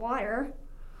sulfate and water,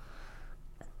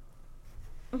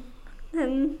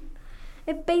 then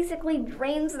it basically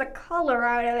drains the color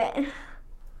out of it.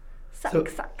 Suck.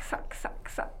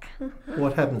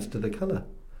 What happens to the colour?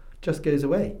 Just goes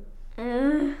away.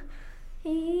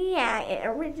 Yeah, it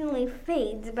originally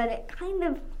fades, but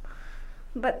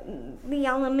the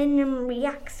aluminum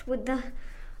reacts with the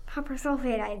copper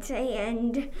sulfate, I'd say,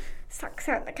 and sucks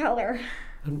out the color.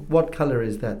 And what colour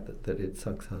is that it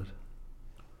sucks out?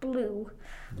 Blue.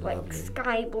 Like Lovely.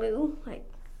 sky blue. Like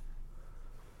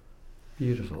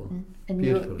Beautiful. And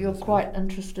Beautiful, you're Elizabeth. quite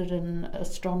interested in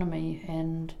astronomy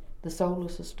and the solar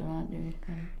system, aren't you?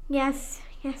 yes.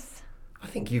 I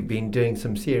think you've been doing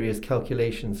some serious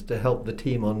calculations to help the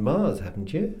team on Mars,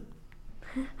 haven't you?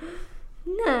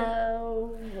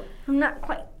 No, I'm not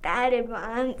quite that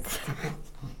advanced.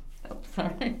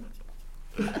 Sorry.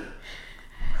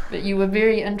 But you were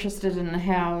very interested in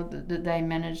how they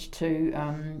managed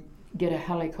to get a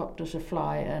helicopter to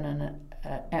fly in an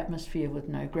atmosphere with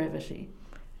no gravity.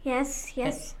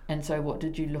 Yes. And so what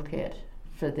did you look at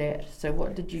for that? So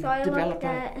what did you So I develop? looked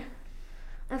at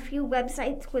a few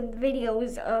websites with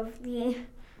videos of the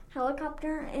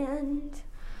helicopter, and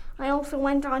I also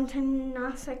went on to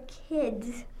NASA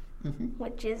Kids,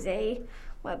 which is a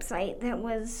website that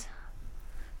was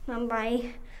run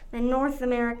by the North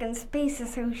American Space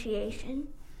Association.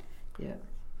 Yeah.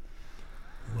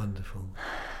 Wonderful.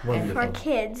 For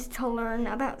kids to learn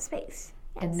about space.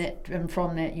 Yes. And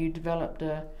from that you developed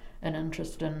an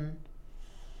interest in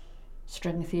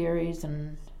string theories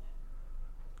and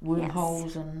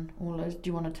wormholes and all those. Do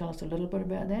you want to tell us a little bit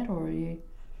about that, or are you?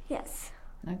 Yes.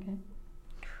 Okay.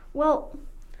 Well,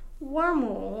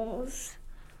 wormholes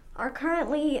are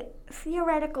currently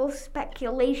theoretical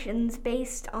speculations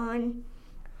based on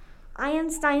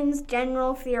Einstein's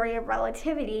general theory of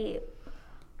relativity.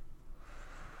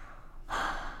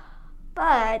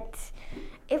 But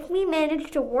if we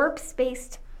manage to warp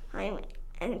space-time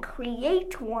and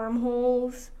create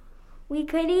wormholes, we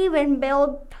could even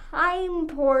build time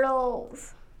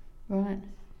portals. Right.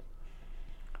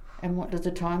 And what does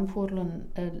a time portal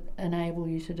enable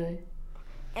you to do?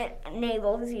 It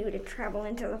enables you to travel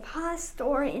into the past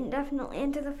or indefinitely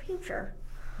into the future.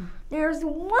 There's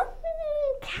one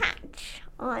catch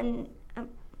on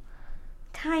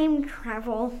time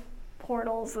travel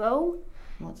portals, though.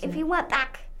 What's If that? you went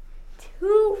back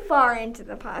too far into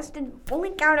the past and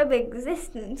blink out of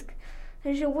existence,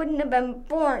 because you wouldn't have been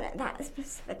born at that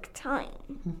specific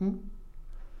time.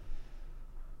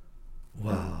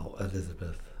 Wow,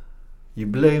 Elizabeth. You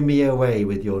blow me away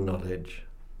with your knowledge.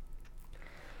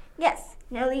 Yes.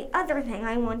 Now the other thing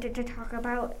I wanted to talk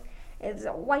about is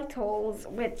white holes,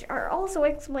 which are also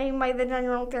explained by the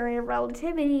general theory of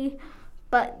relativity,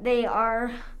 but they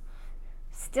are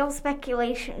still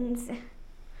speculations.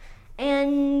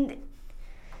 And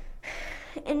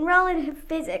in relative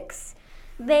physics,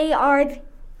 they are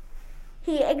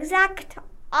the exact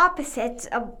opposites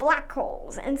of black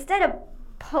holes. Instead of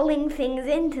pulling things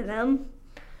into them,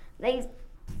 they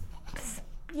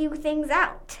spew things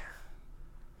out.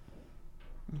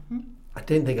 I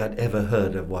don't think I'd ever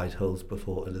heard of white holes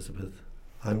before, Elizabeth.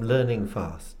 I'm learning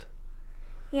fast.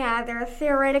 Yeah, there are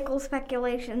theoretical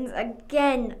speculations,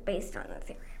 again, based on the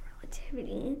theory of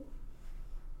relativity.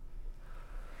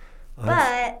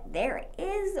 But there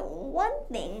is one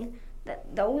thing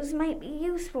that those might be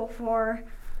useful for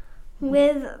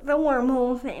with the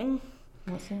wormhole thing.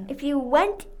 What's that? If you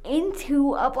went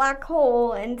into a black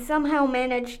hole and somehow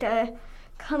managed to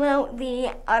come out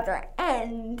the other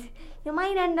end, you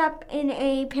might end up in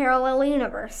a parallel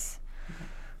universe,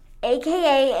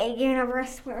 aka a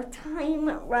universe where time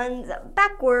runs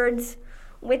backwards,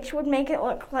 which would make it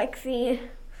look like the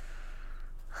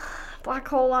black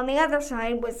hole on the other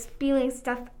side was spewing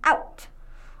stuff out.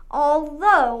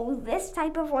 Although this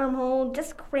type of wormhole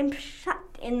just crimps shut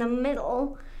in the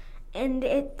middle, and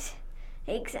it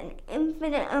takes an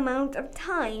infinite amount of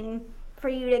time for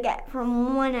you to get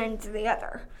from one end to the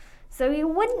other. So you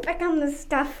wouldn't become the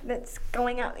stuff that's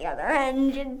going out the other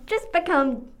end, you'd just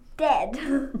become dead.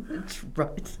 That's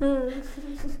right.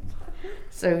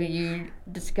 So you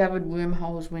discovered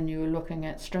wormholes when you were looking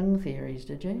at string theories,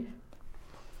 did you?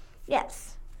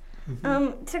 Yes.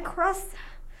 To cross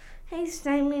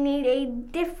space-time, we need a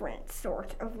different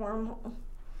sort of wormhole.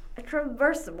 A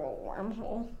traversable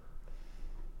wormhole.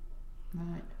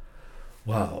 Right.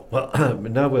 Wow. Well,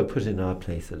 now we're put in our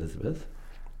place, Elizabeth.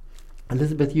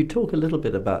 Elizabeth, you talk a little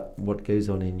bit about what goes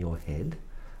on in your head,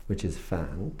 which is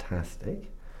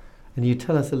fantastic. And you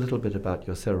tell us a little bit about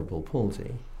your cerebral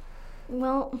palsy.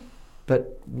 Well,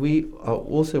 But we are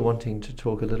also wanting to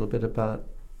talk a little bit about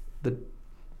the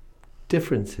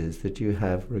differences that you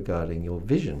have regarding your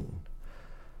vision.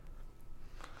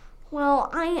 well,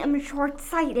 I am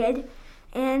short-sighted,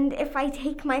 and if I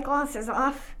take my glasses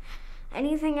off,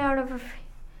 anything out of a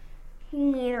few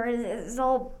meters is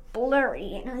all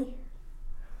blurry, and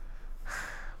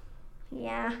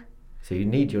Yeah. So you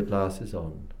need your glasses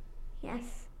on.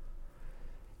 Yes.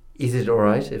 Is it all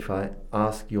right if I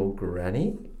ask your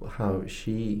granny how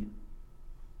she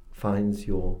finds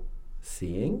your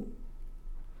seeing?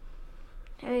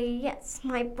 Yes,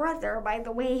 my brother, by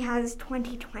the way, has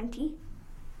 20/20.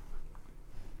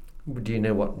 Do you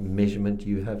know what measurement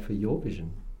you have for your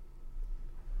vision?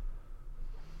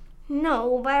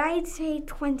 No, but I'd say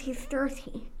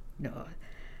 20/30. No,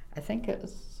 I think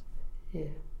it's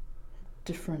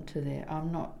different to that.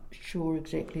 I'm not sure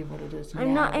exactly what it is now.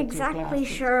 I'm not with your exactly glasses.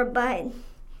 sure, but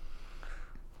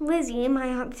Lizzie,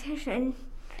 my optician,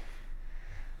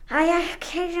 I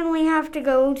occasionally have to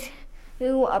go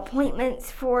to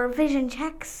appointments for vision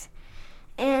checks,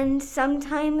 and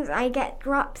sometimes I get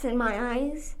drops in my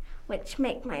eyes, which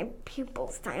make my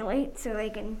pupils dilate so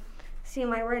they can see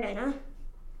my retina,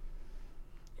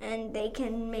 and they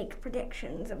can make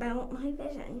predictions about my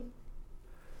vision.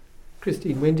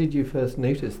 Christine, when did you first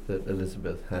notice that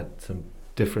Elizabeth had some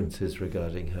differences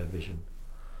regarding her vision?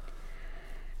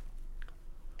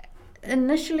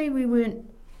 Initially, we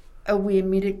weren't aware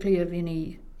medically of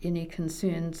any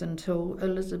concerns until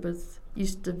Elizabeth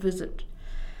used to visit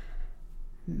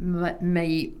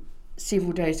me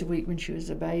several days a week when she was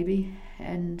a baby,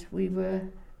 and we were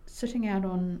sitting out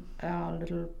on our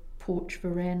little porch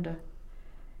veranda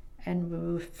and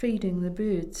we were feeding the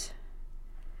birds,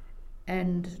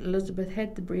 and Elizabeth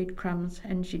had the breadcrumbs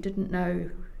and she didn't know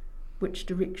which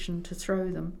direction to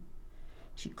throw them.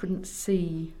 She couldn't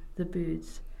see the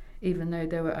birds, even though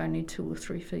they were only 2 or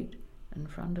 3 feet in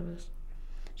front of us.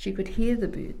 She could hear the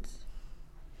birds.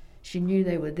 She knew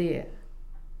they were there,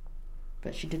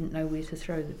 but she didn't know where to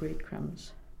throw the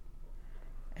breadcrumbs.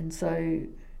 And so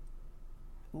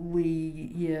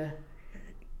we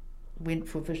went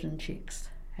for vision checks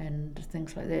and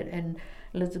things like that. And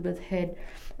Elizabeth had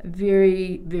a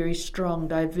very, very strong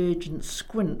divergent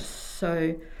squint.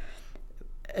 So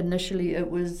initially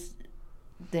it was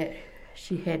that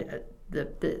she had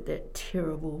that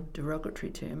terrible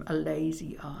derogatory term, a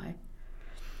lazy eye.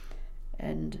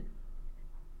 And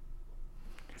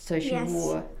so she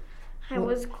wore... I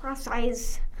was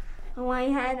cross-eyes. Oh, I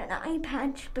had an eye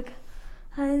patch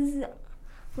because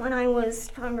when I was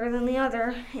stronger than the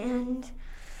other, and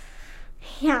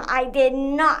yeah, I did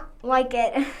not like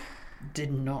it.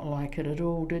 Did not like it at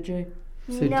all, did you?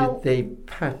 So no. Did they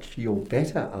patch your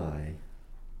better eye?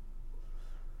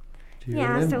 Do you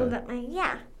remember? So that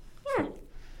yeah.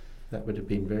 That would have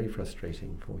been very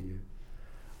frustrating for you.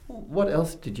 What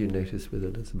else did you notice with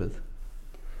Elizabeth?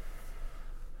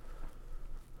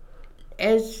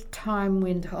 As time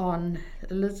went on,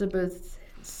 Elizabeth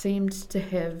seemed to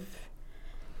have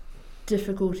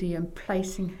difficulty in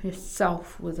placing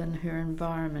herself within her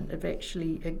environment, of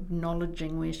actually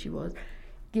acknowledging where she was.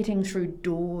 Getting through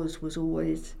doors was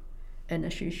always an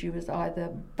issue. She was either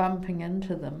bumping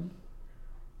into them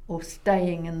or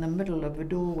staying in the middle of a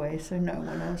doorway so no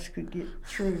one else could get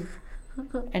through.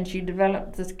 And she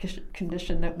developed this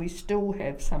condition that we still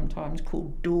have sometimes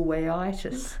called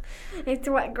doorwayitis. It's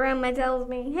what Grandma tells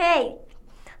me. Hey,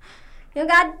 you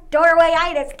got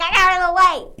doorwayitis. Get out of the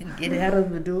way. Get out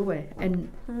of the doorway.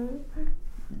 And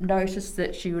noticed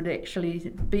that she would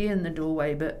actually be in the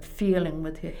doorway but feeling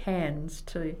with her hands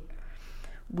to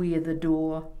where the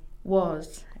door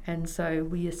was. And so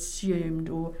we assumed,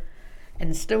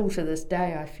 and still to this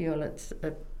day I feel it's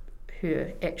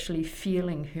her actually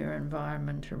feeling her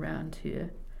environment around her,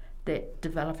 that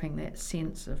developing that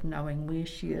sense of knowing where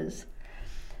she is.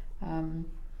 And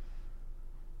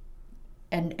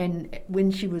when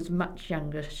she was much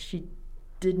younger, she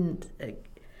didn't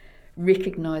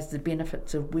recognise the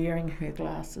benefits of wearing her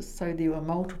glasses. So there were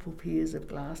multiple pairs of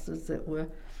glasses that were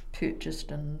purchased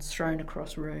and thrown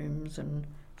across rooms and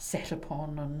sat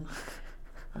upon, and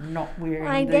I'm not wearing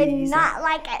I these. did not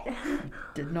like it.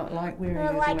 Did not like wearing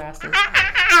your glasses.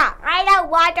 I don't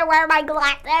want to wear my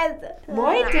glasses.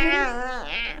 Why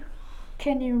didn't?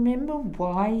 Can you remember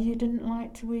why you didn't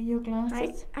like to wear your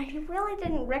glasses? I really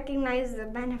didn't recognize the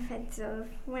benefits of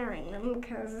wearing them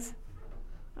because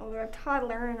I was a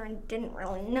toddler and I didn't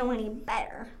really know any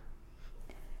better.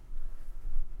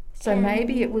 So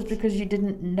maybe it was because you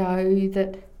didn't know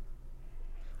that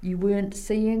you weren't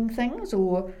seeing things,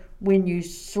 or when you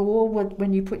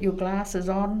when you put your glasses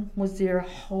on, was there a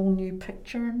whole new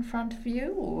picture in front of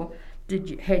you, or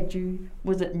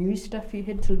was it new stuff you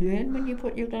had to learn when you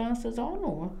put your glasses on,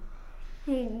 or?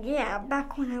 Yeah,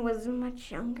 back when I was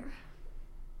much younger.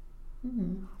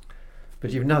 Mm.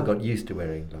 But you've now got used to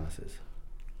wearing glasses.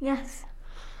 Yes,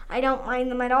 I don't mind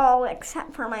them at all,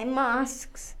 except for my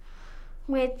masks,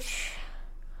 which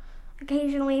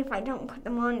occasionally, if I don't put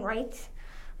them on right,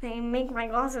 they make my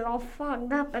glasses all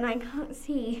fogged up and I can't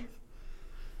see.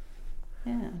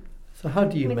 Yeah. So how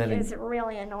do you which manage? is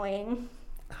really annoying.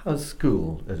 How's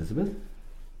school, Elizabeth?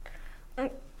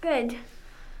 Good.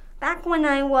 Back when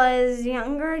I was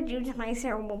younger, due to my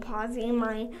cerebral palsy,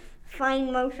 my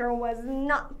fine motor was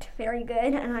not very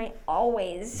good, and I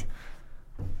always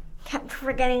kept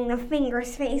forgetting the finger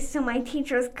space, so my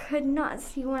teachers could not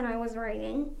see what I was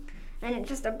writing, and it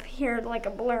just appeared like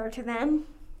a blur to them,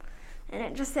 and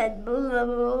it just said blah, blah,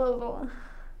 blah, blah.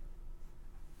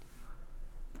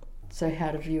 So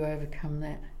how did you overcome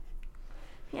that?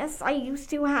 Yes, I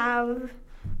used to have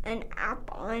an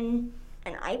app on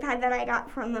an iPad that I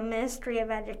got from the Ministry of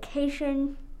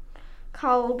Education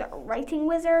called Writing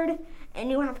Wizard, and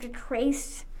you have to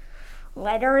trace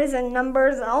letters and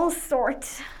numbers and all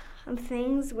sorts of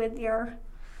things with your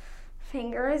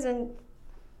fingers, and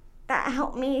that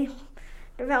helped me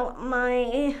develop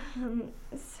my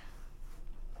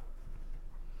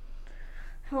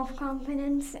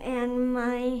self-confidence and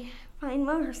my fine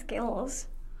motor skills,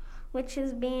 which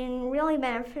has been really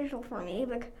beneficial for me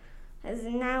because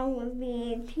now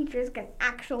the teachers can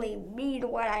actually read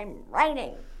what I'm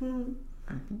writing.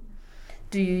 Mm-hmm.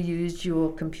 Do you use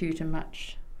your computer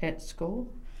much at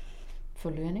school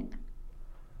for learning?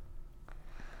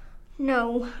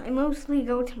 No, I mostly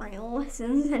go to my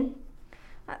lessons and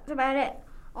that's about it.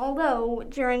 Although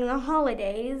during the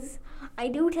holidays, I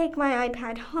do take my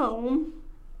iPad home.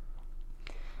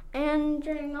 And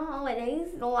during the holidays,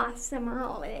 the last summer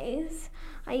holidays,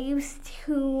 I used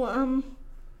to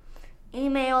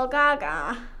email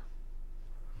Gaga.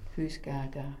 Who's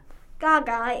Gaga?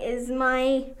 Gaga is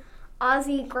my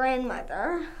Aussie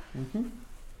grandmother. Mm-hmm.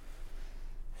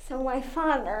 So my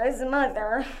father's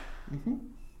mother. Mm-hmm.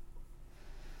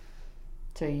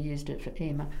 So you used it for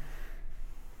Emma.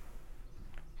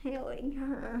 Hailing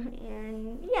her,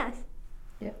 and yes.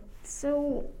 Yep.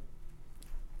 So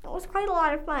it was quite a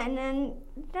lot of fun, and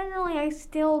generally I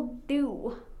still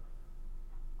do.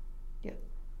 Yep.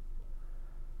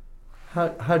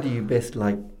 How do you best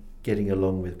like getting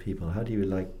along with people? How do you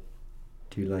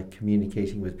like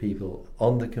communicating with people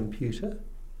on the computer?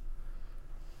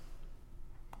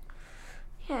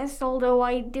 Yes, although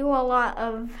I do a lot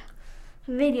of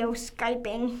video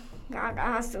Skyping,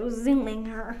 Gaga, so Zooming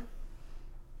her.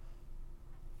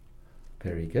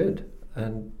 Very good.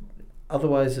 And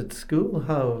otherwise at school,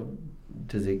 how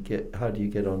do you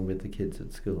get on with the kids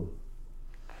at school?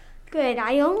 Good.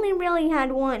 I only really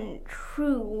had one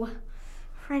true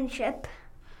friendship,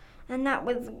 and that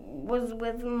was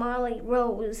with Molly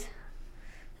Rose,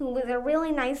 who was a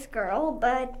really nice girl,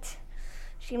 but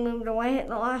she moved away at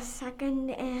the last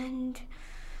second, and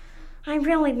I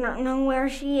really don't know where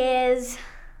she is.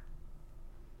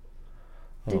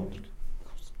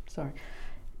 Sorry.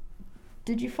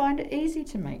 Did you find it easy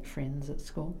to make friends at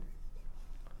school?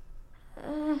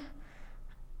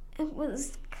 It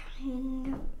was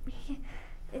kind of...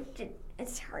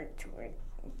 It's hard to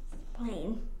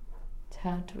explain. It's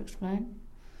hard to explain.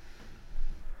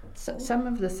 So, some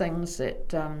of the things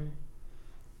that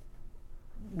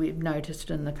we've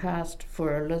noticed in the past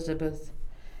for Elizabeth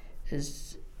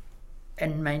is,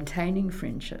 in maintaining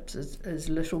friendships, is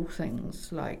little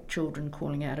things like children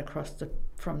calling out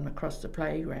from across the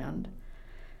playground,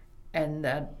 and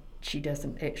that she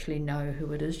doesn't actually know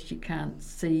who it is. She can't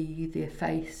see their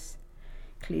face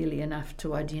clearly enough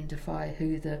to identify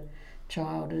who the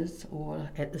child is,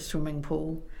 or at the swimming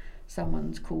pool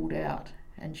someone's called out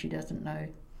and she doesn't know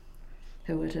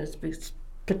who it is,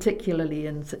 particularly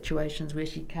in situations where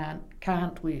she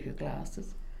can't wear her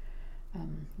glasses,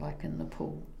 like in the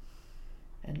pool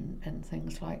and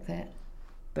things like that.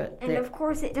 And of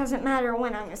course it doesn't matter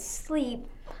when I'm asleep,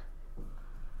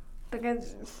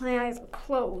 because my eyes are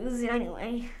closed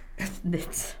anyway.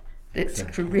 That's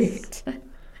correct.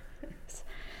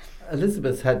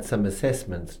 Elizabeth had some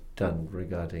assessments done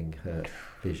regarding her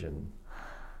vision.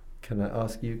 Can I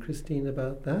ask you, Christine,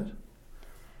 about that?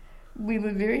 We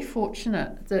were very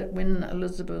fortunate that when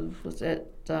Elizabeth was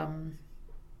at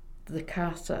the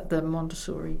CASA, the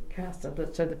Montessori CASA,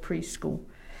 so the preschool,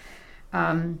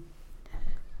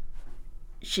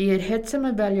 she had some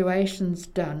evaluations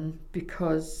done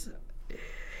because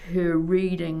her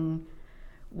reading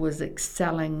was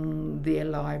excelling their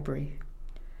library.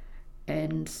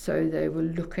 And so they were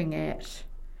looking at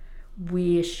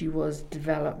where she was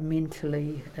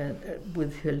developmentally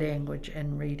with her language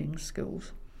and reading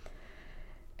skills.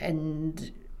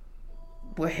 And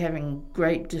were having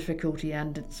great difficulty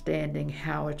understanding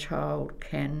how a child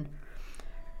can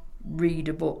read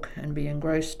a book and be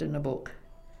engrossed in a book,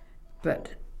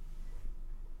 but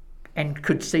and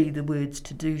could see the words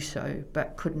to do so,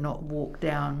 but could not walk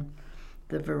down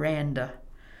the veranda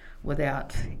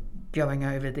without going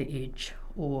over the edge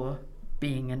or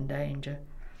being in danger.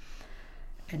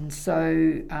 And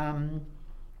so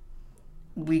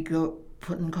we got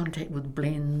put in contact with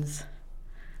Blends,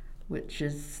 which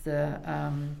is the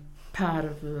part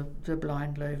of the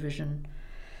blind low vision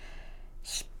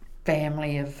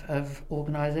family of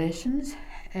organisations,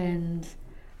 and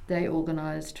they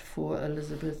organised for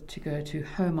Elizabeth to go to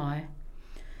HOMI,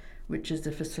 which is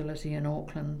the facility in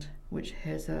Auckland, which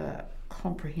has a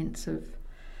comprehensive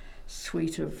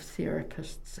suite of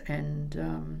therapists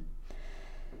and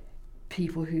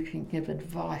people who can give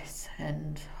advice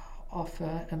and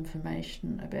offer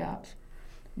information about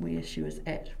where she was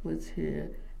at with her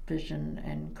vision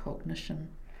and cognition.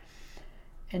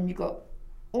 And you got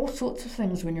all sorts of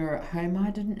things when you were at home,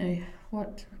 didn't you?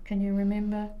 What can you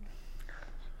remember?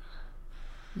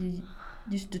 You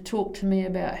used to talk to me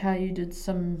about how you did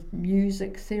some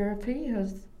music therapy,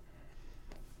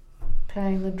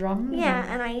 playing the drums. Yeah,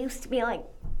 and I used to be like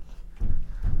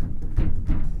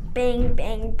bang,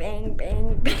 bang, bang,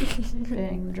 bang, bang.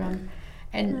 Bang the drum.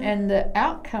 And the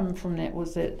outcome from that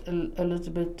was that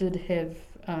Elizabeth did have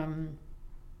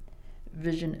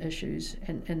vision issues,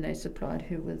 and they supplied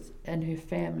her with, and her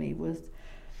family, with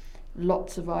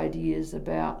lots of ideas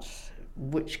about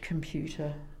which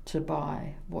computer to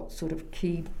buy, what sort of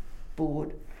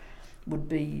keyboard would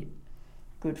be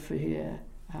good for her,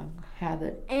 how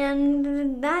that...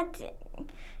 And that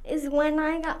is when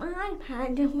I got my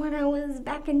iPad, when I was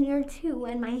back in year 2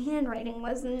 and my handwriting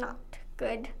was not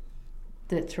good.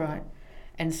 That's right.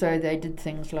 And so they did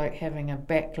things like having a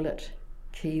backlit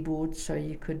keyboard so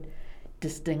you could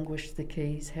distinguish the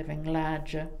keys, having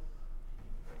larger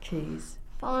keys.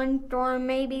 Font, or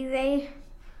maybe they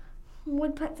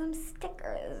would put some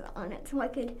stickers on it so I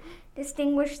could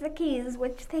distinguish the keys,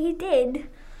 which they did.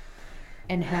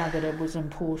 And how that it was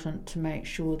important to make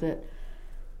sure that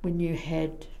when you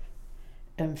had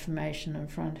information in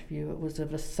front of you, it was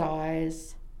of a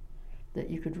size that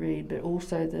you could read, but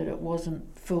also that it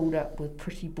wasn't filled up with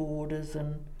pretty borders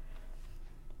and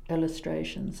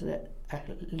illustrations, that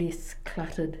less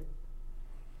cluttered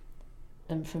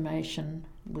information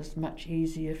was much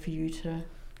easier for you to...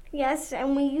 Yes,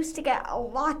 and we used to get a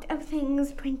lot of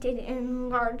things printed in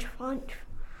large font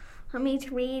for me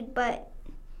to read, but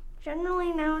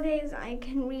generally nowadays I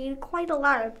can read quite a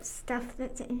lot of stuff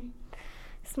that's in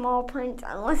small print,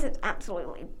 unless it's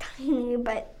absolutely tiny,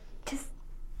 but just,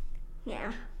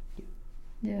 yeah.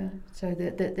 Yeah, so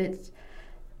that's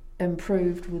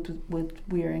improved with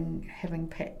having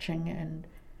patching and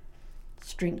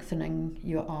strengthening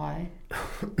your eye,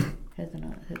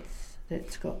 hasn't it?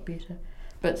 That's got better.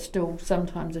 But still,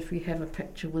 sometimes if you have a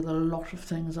picture with a lot of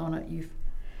things on it, you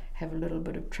have a little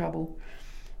bit of trouble.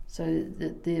 So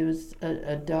that there was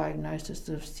a diagnosis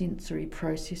of sensory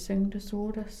processing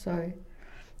disorder, so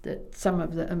that some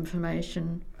of the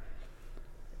information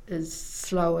is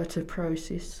slower to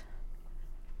process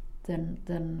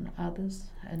than others,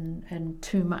 and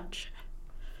too much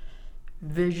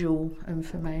visual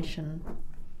information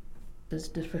is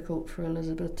difficult for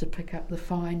Elizabeth to pick up the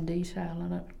fine detail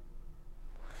in it.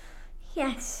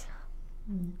 Yes.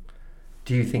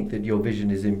 Do you think that your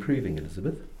vision is improving,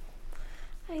 Elizabeth?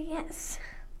 Yes.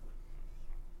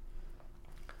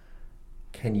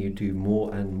 Can you do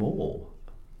more and more?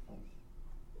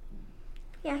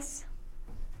 Yes.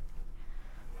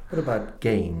 What about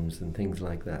games and things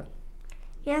like that?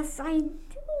 Yes, I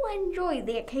do enjoy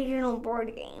the occasional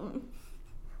board game.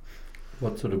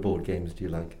 What sort of board games do you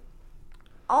like?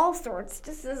 All sorts,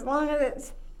 just as long as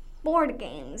it's board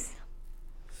games.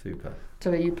 Super.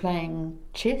 So are you playing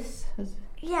chess?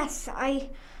 Yes, I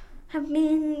have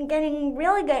been getting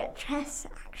really good at chess,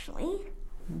 actually.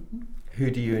 Mm-hmm.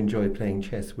 Who do you enjoy playing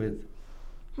chess with?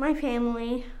 My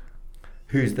family.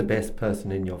 Who's the best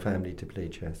person in your family to play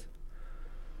chess?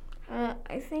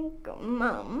 I think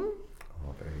Mum.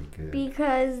 Oh, very good.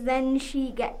 Because then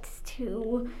she gets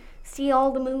to see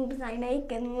all the moves I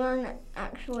make and learn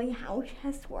actually how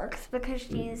chess works, because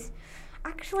she's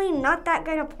actually not that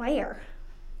good a player.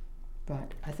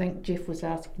 Right. I think Geoff was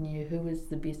asking you who is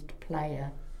the best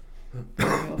player in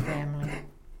your family.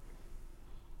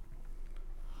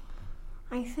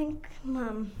 I think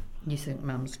Mum. You think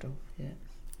Mum still? Yeah.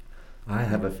 I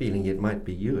have a feeling it might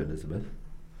be you, Elizabeth.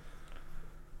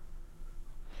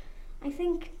 I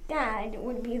think Dad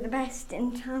would be the best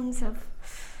in terms of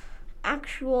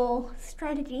actual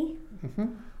strategy,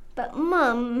 but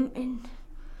Mum, in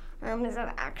terms of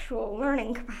actual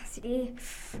learning capacity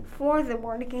for the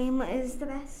board game, is the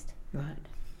best. Right.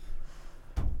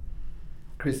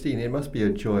 Christine, it must be a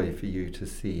joy for you to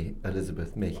see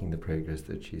Elizabeth making the progress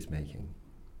that she's making.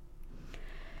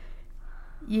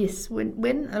 Yes,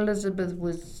 when Elizabeth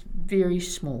was very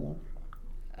small,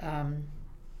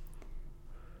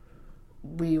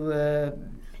 we were,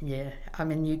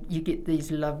 you get these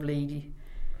lovely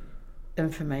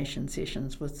information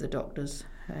sessions with the doctors,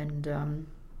 and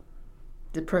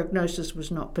the prognosis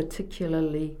was not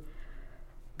particularly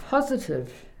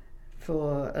positive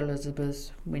for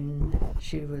Elizabeth when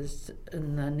she was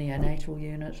in the neonatal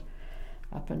unit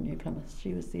up in New Plymouth.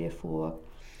 She was there for,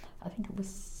 I think it was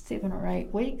 7 or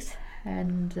 8 weeks,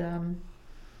 and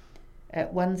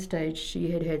at one stage she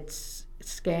had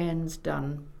scans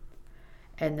done,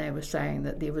 and they were saying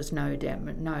that there was no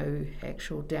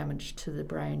actual damage to the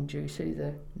brain due to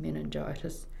the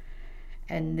meningitis.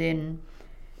 And then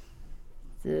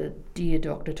the dear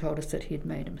doctor told us that he'd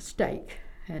made a mistake,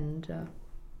 and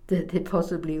that there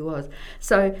possibly was.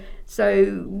 So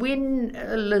when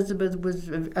Elizabeth was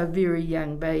a very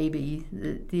young baby,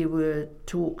 there were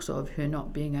talks of her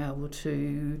not being able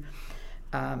to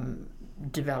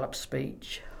develop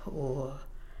speech or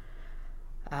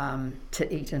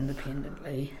to eat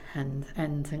independently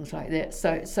and things like that.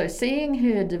 So seeing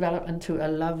her develop into a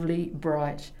lovely,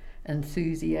 bright,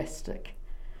 enthusiastic,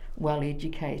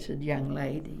 well-educated young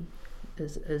lady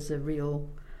is a real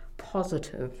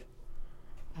positive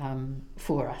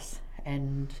for us,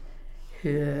 and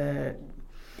her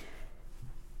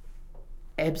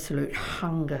absolute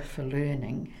hunger for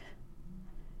learning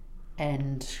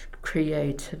and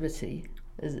creativity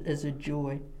is a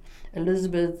joy.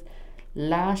 Elizabeth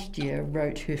last year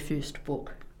wrote her first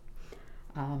book,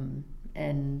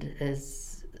 and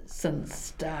has since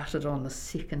started on the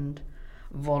second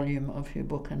volume of her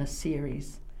book in a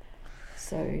series.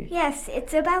 So yes,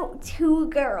 it's about 2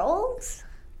 girls,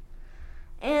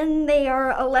 and they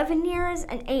are 11 years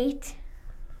and 8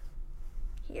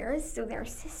 years, so they're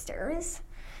sisters,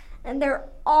 and they're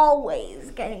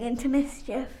always getting into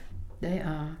mischief. they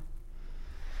are.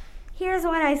 Here's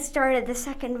what I started the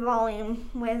second volume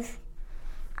with.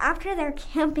 After their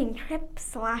camping trip /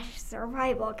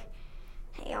 survival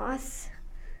chaos,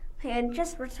 they had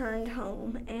just returned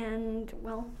home, and,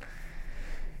 well,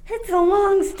 it's a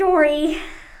long story.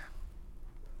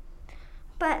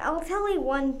 But I'll tell you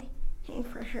one thing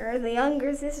for sure. The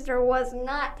younger sister was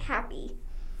not happy.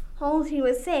 All she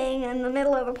was saying in the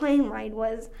middle of the plane ride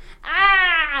was, no,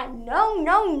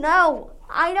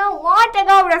 I don't want to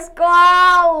go to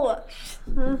school.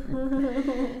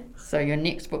 So your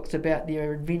next book's about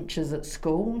their adventures at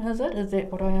school, is it? Is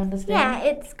that what I understand? Yeah,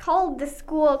 it's called The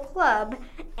School Club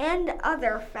and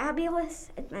Other Fabulous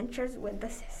Adventures with the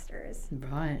Sisters.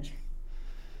 Right.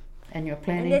 And you're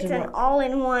planning And it's to an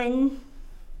all-in-one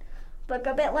book,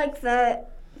 a bit like the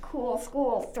Cool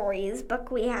School Stories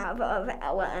book we have of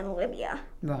Ella and Olivia.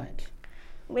 Right.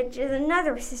 Which is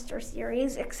another sister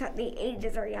series, except the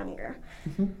ages are younger.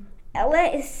 Mm-hmm. Ella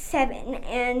is 7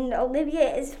 and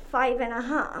Olivia is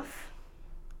 5.5.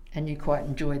 And you quite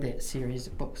enjoy that series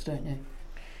of books, don't you?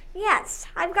 Yes,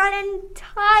 I've got an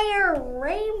entire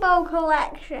rainbow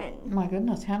collection. My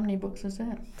goodness, how many books is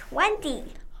that? 20.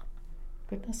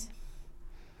 Goodness.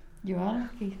 You are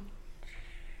lucky.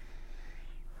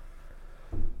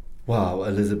 Wow,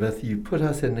 Elizabeth, you put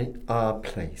us in our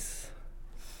place.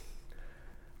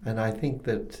 And I think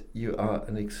that you are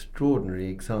an extraordinary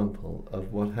example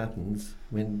of what happens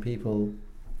when people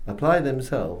apply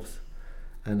themselves.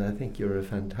 And I think you're a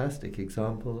fantastic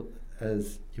example,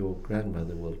 as your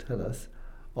grandmother will tell us,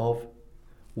 of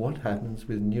what happens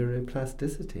with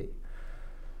neuroplasticity.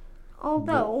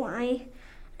 Although I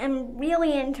am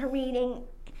really into reading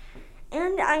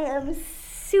and I am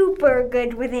super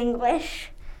good with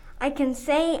English, I can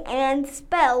say and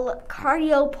spell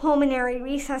cardiopulmonary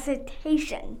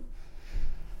resuscitation.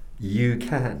 You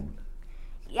can.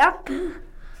 Yep,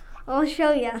 I'll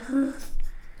show you.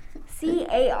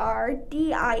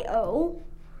 CARDIOPulmonary.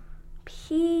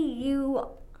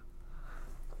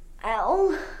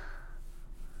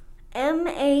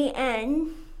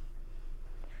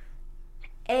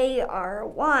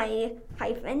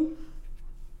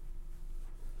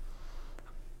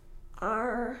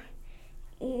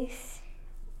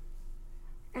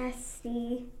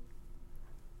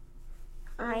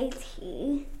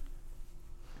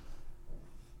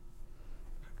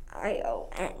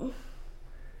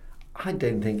 I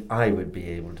don't think I would be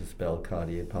able to spell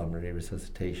cardiopulmonary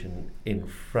resuscitation in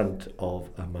front of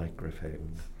a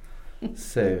microphone.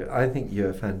 So I think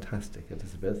you're fantastic,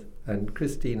 Elizabeth. And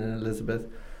Christine and Elizabeth,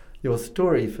 your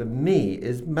story for me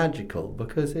is magical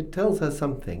because it tells us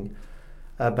something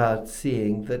about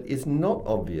seeing that is not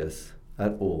obvious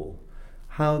at all.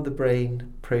 how the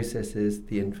brain processes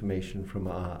the information from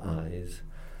our eyes,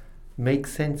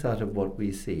 makes sense out of what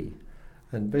we see.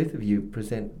 And both of you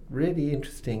present really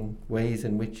interesting ways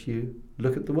in which you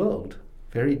look at the world.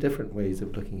 Very different ways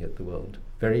of looking at the world.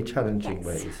 Very challenging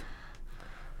ways.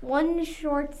 One's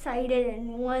short-sighted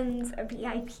and one's a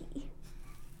VIP.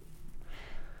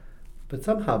 But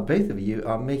somehow both of you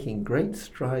are making great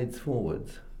strides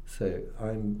forwards. So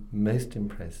I'm most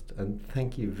impressed. And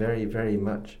thank you very, very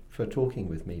much for talking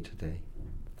with me today.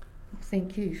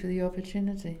 Thank you for the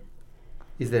opportunity.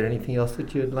 Is there anything else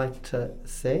that you'd like to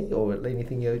say, or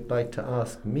anything you'd like to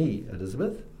ask me,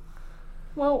 Elizabeth?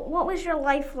 Well, what was your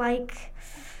life like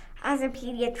as a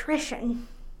pediatrician?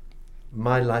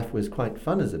 My life was quite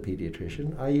fun as a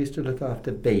pediatrician. I used to look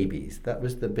after babies. That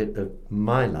was the bit of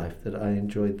my life that I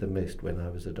enjoyed the most when I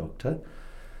was a doctor.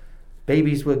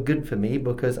 Babies were good for me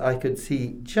because I could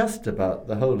see just about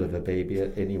the whole of a baby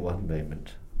at any one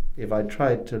moment. If I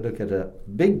tried to look at a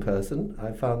big person,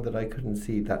 I found that I couldn't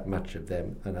see that much of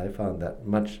them, and I found that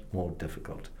much more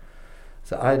difficult.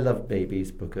 So I loved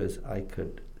babies because I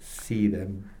could see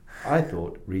them, I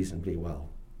thought, reasonably well.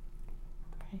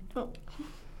 Oh.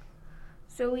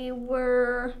 So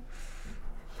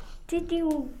did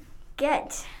you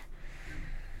get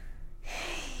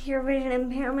your vision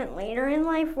impairment later in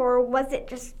life, or was it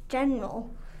just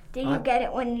general? Did you get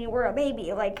it when you were a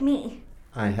baby like me?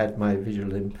 I had my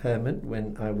visual impairment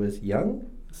when I was young.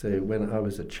 So when I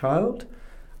was a child,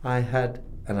 I had,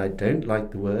 and I don't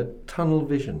like the word, tunnel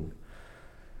vision.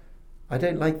 I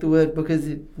don't like the word because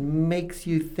it makes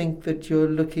you think that you're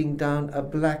looking down a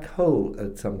black hole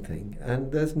at something.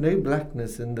 And there's no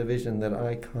blackness in the vision that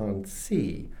I can't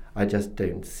see. I just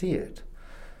don't see it.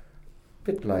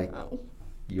 Bit like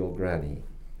your granny.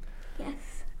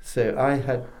 Yes. So I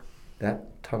had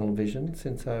that tunnel vision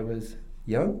since I was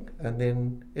young, and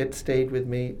then it stayed with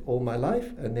me all my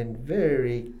life, and then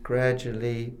very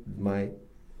gradually my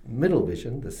middle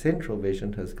vision, the central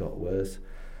vision, has got worse,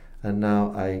 and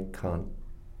now I can't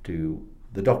do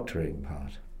the doctoring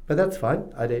part. But that's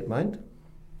fine, I don't mind.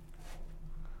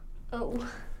 Oh,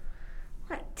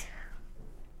 right.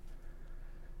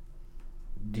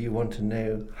 Do you want to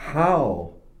know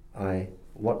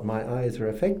what my eyes are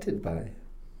affected by?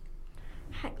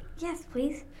 Yes,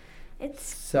 please.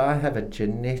 So I have a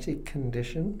genetic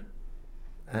condition,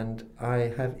 and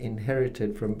I have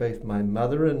inherited from both my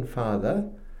mother and father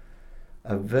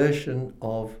a version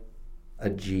of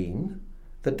a gene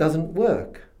that doesn't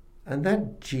work. And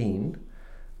that gene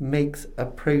makes a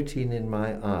protein in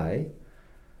my eye,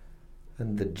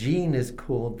 and the gene is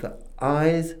called the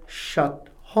eyes shut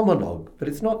homolog. But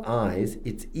it's not eyes,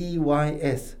 it's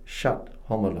EYS shut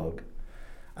homolog.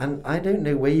 And I don't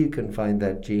know where you can find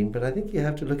that gene, but I think you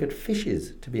have to look at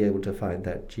fishes to be able to find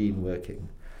that gene working.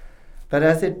 But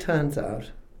as it turns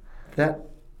out, that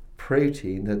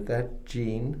protein that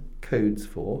gene codes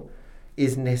for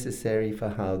is necessary for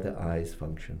how the eyes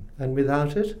function. And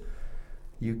without it,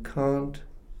 you can't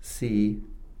see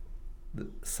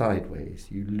sideways.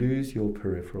 You lose your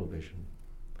peripheral vision.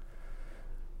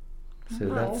 So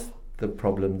that's the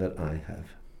problem that I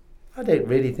have. I don't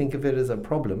really think of it as a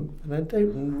problem, and I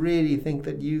don't really think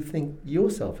that you think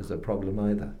yourself as a problem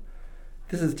either.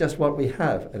 This is just what we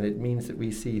have, and it means that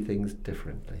we see things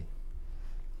differently.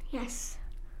 Yes.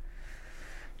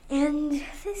 And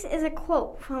this is a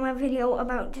quote from a video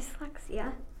about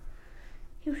dyslexia.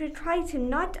 You should try to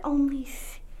not only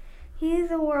see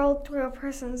the world through a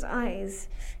person's eyes,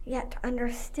 yet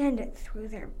understand it through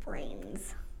their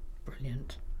brains.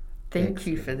 Brilliant. Thank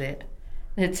you for that.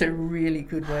 That's a really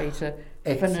good way to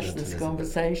finish this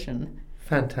conversation.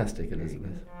 Fantastic,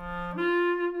 Elizabeth.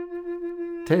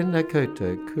 Tēnā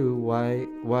koutou ku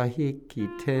wahi ki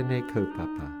tēnei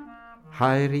kaupapa.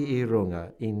 Haere I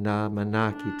runga I ngā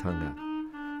manaakitanga.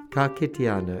 Ka kite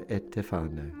anō e te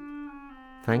whānau.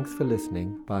 Thanks for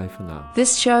listening. Bye for now.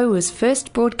 This show was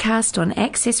first broadcast on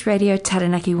Access Radio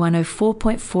Taranaki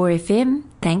 104.4 FM,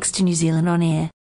 thanks to New Zealand On Air.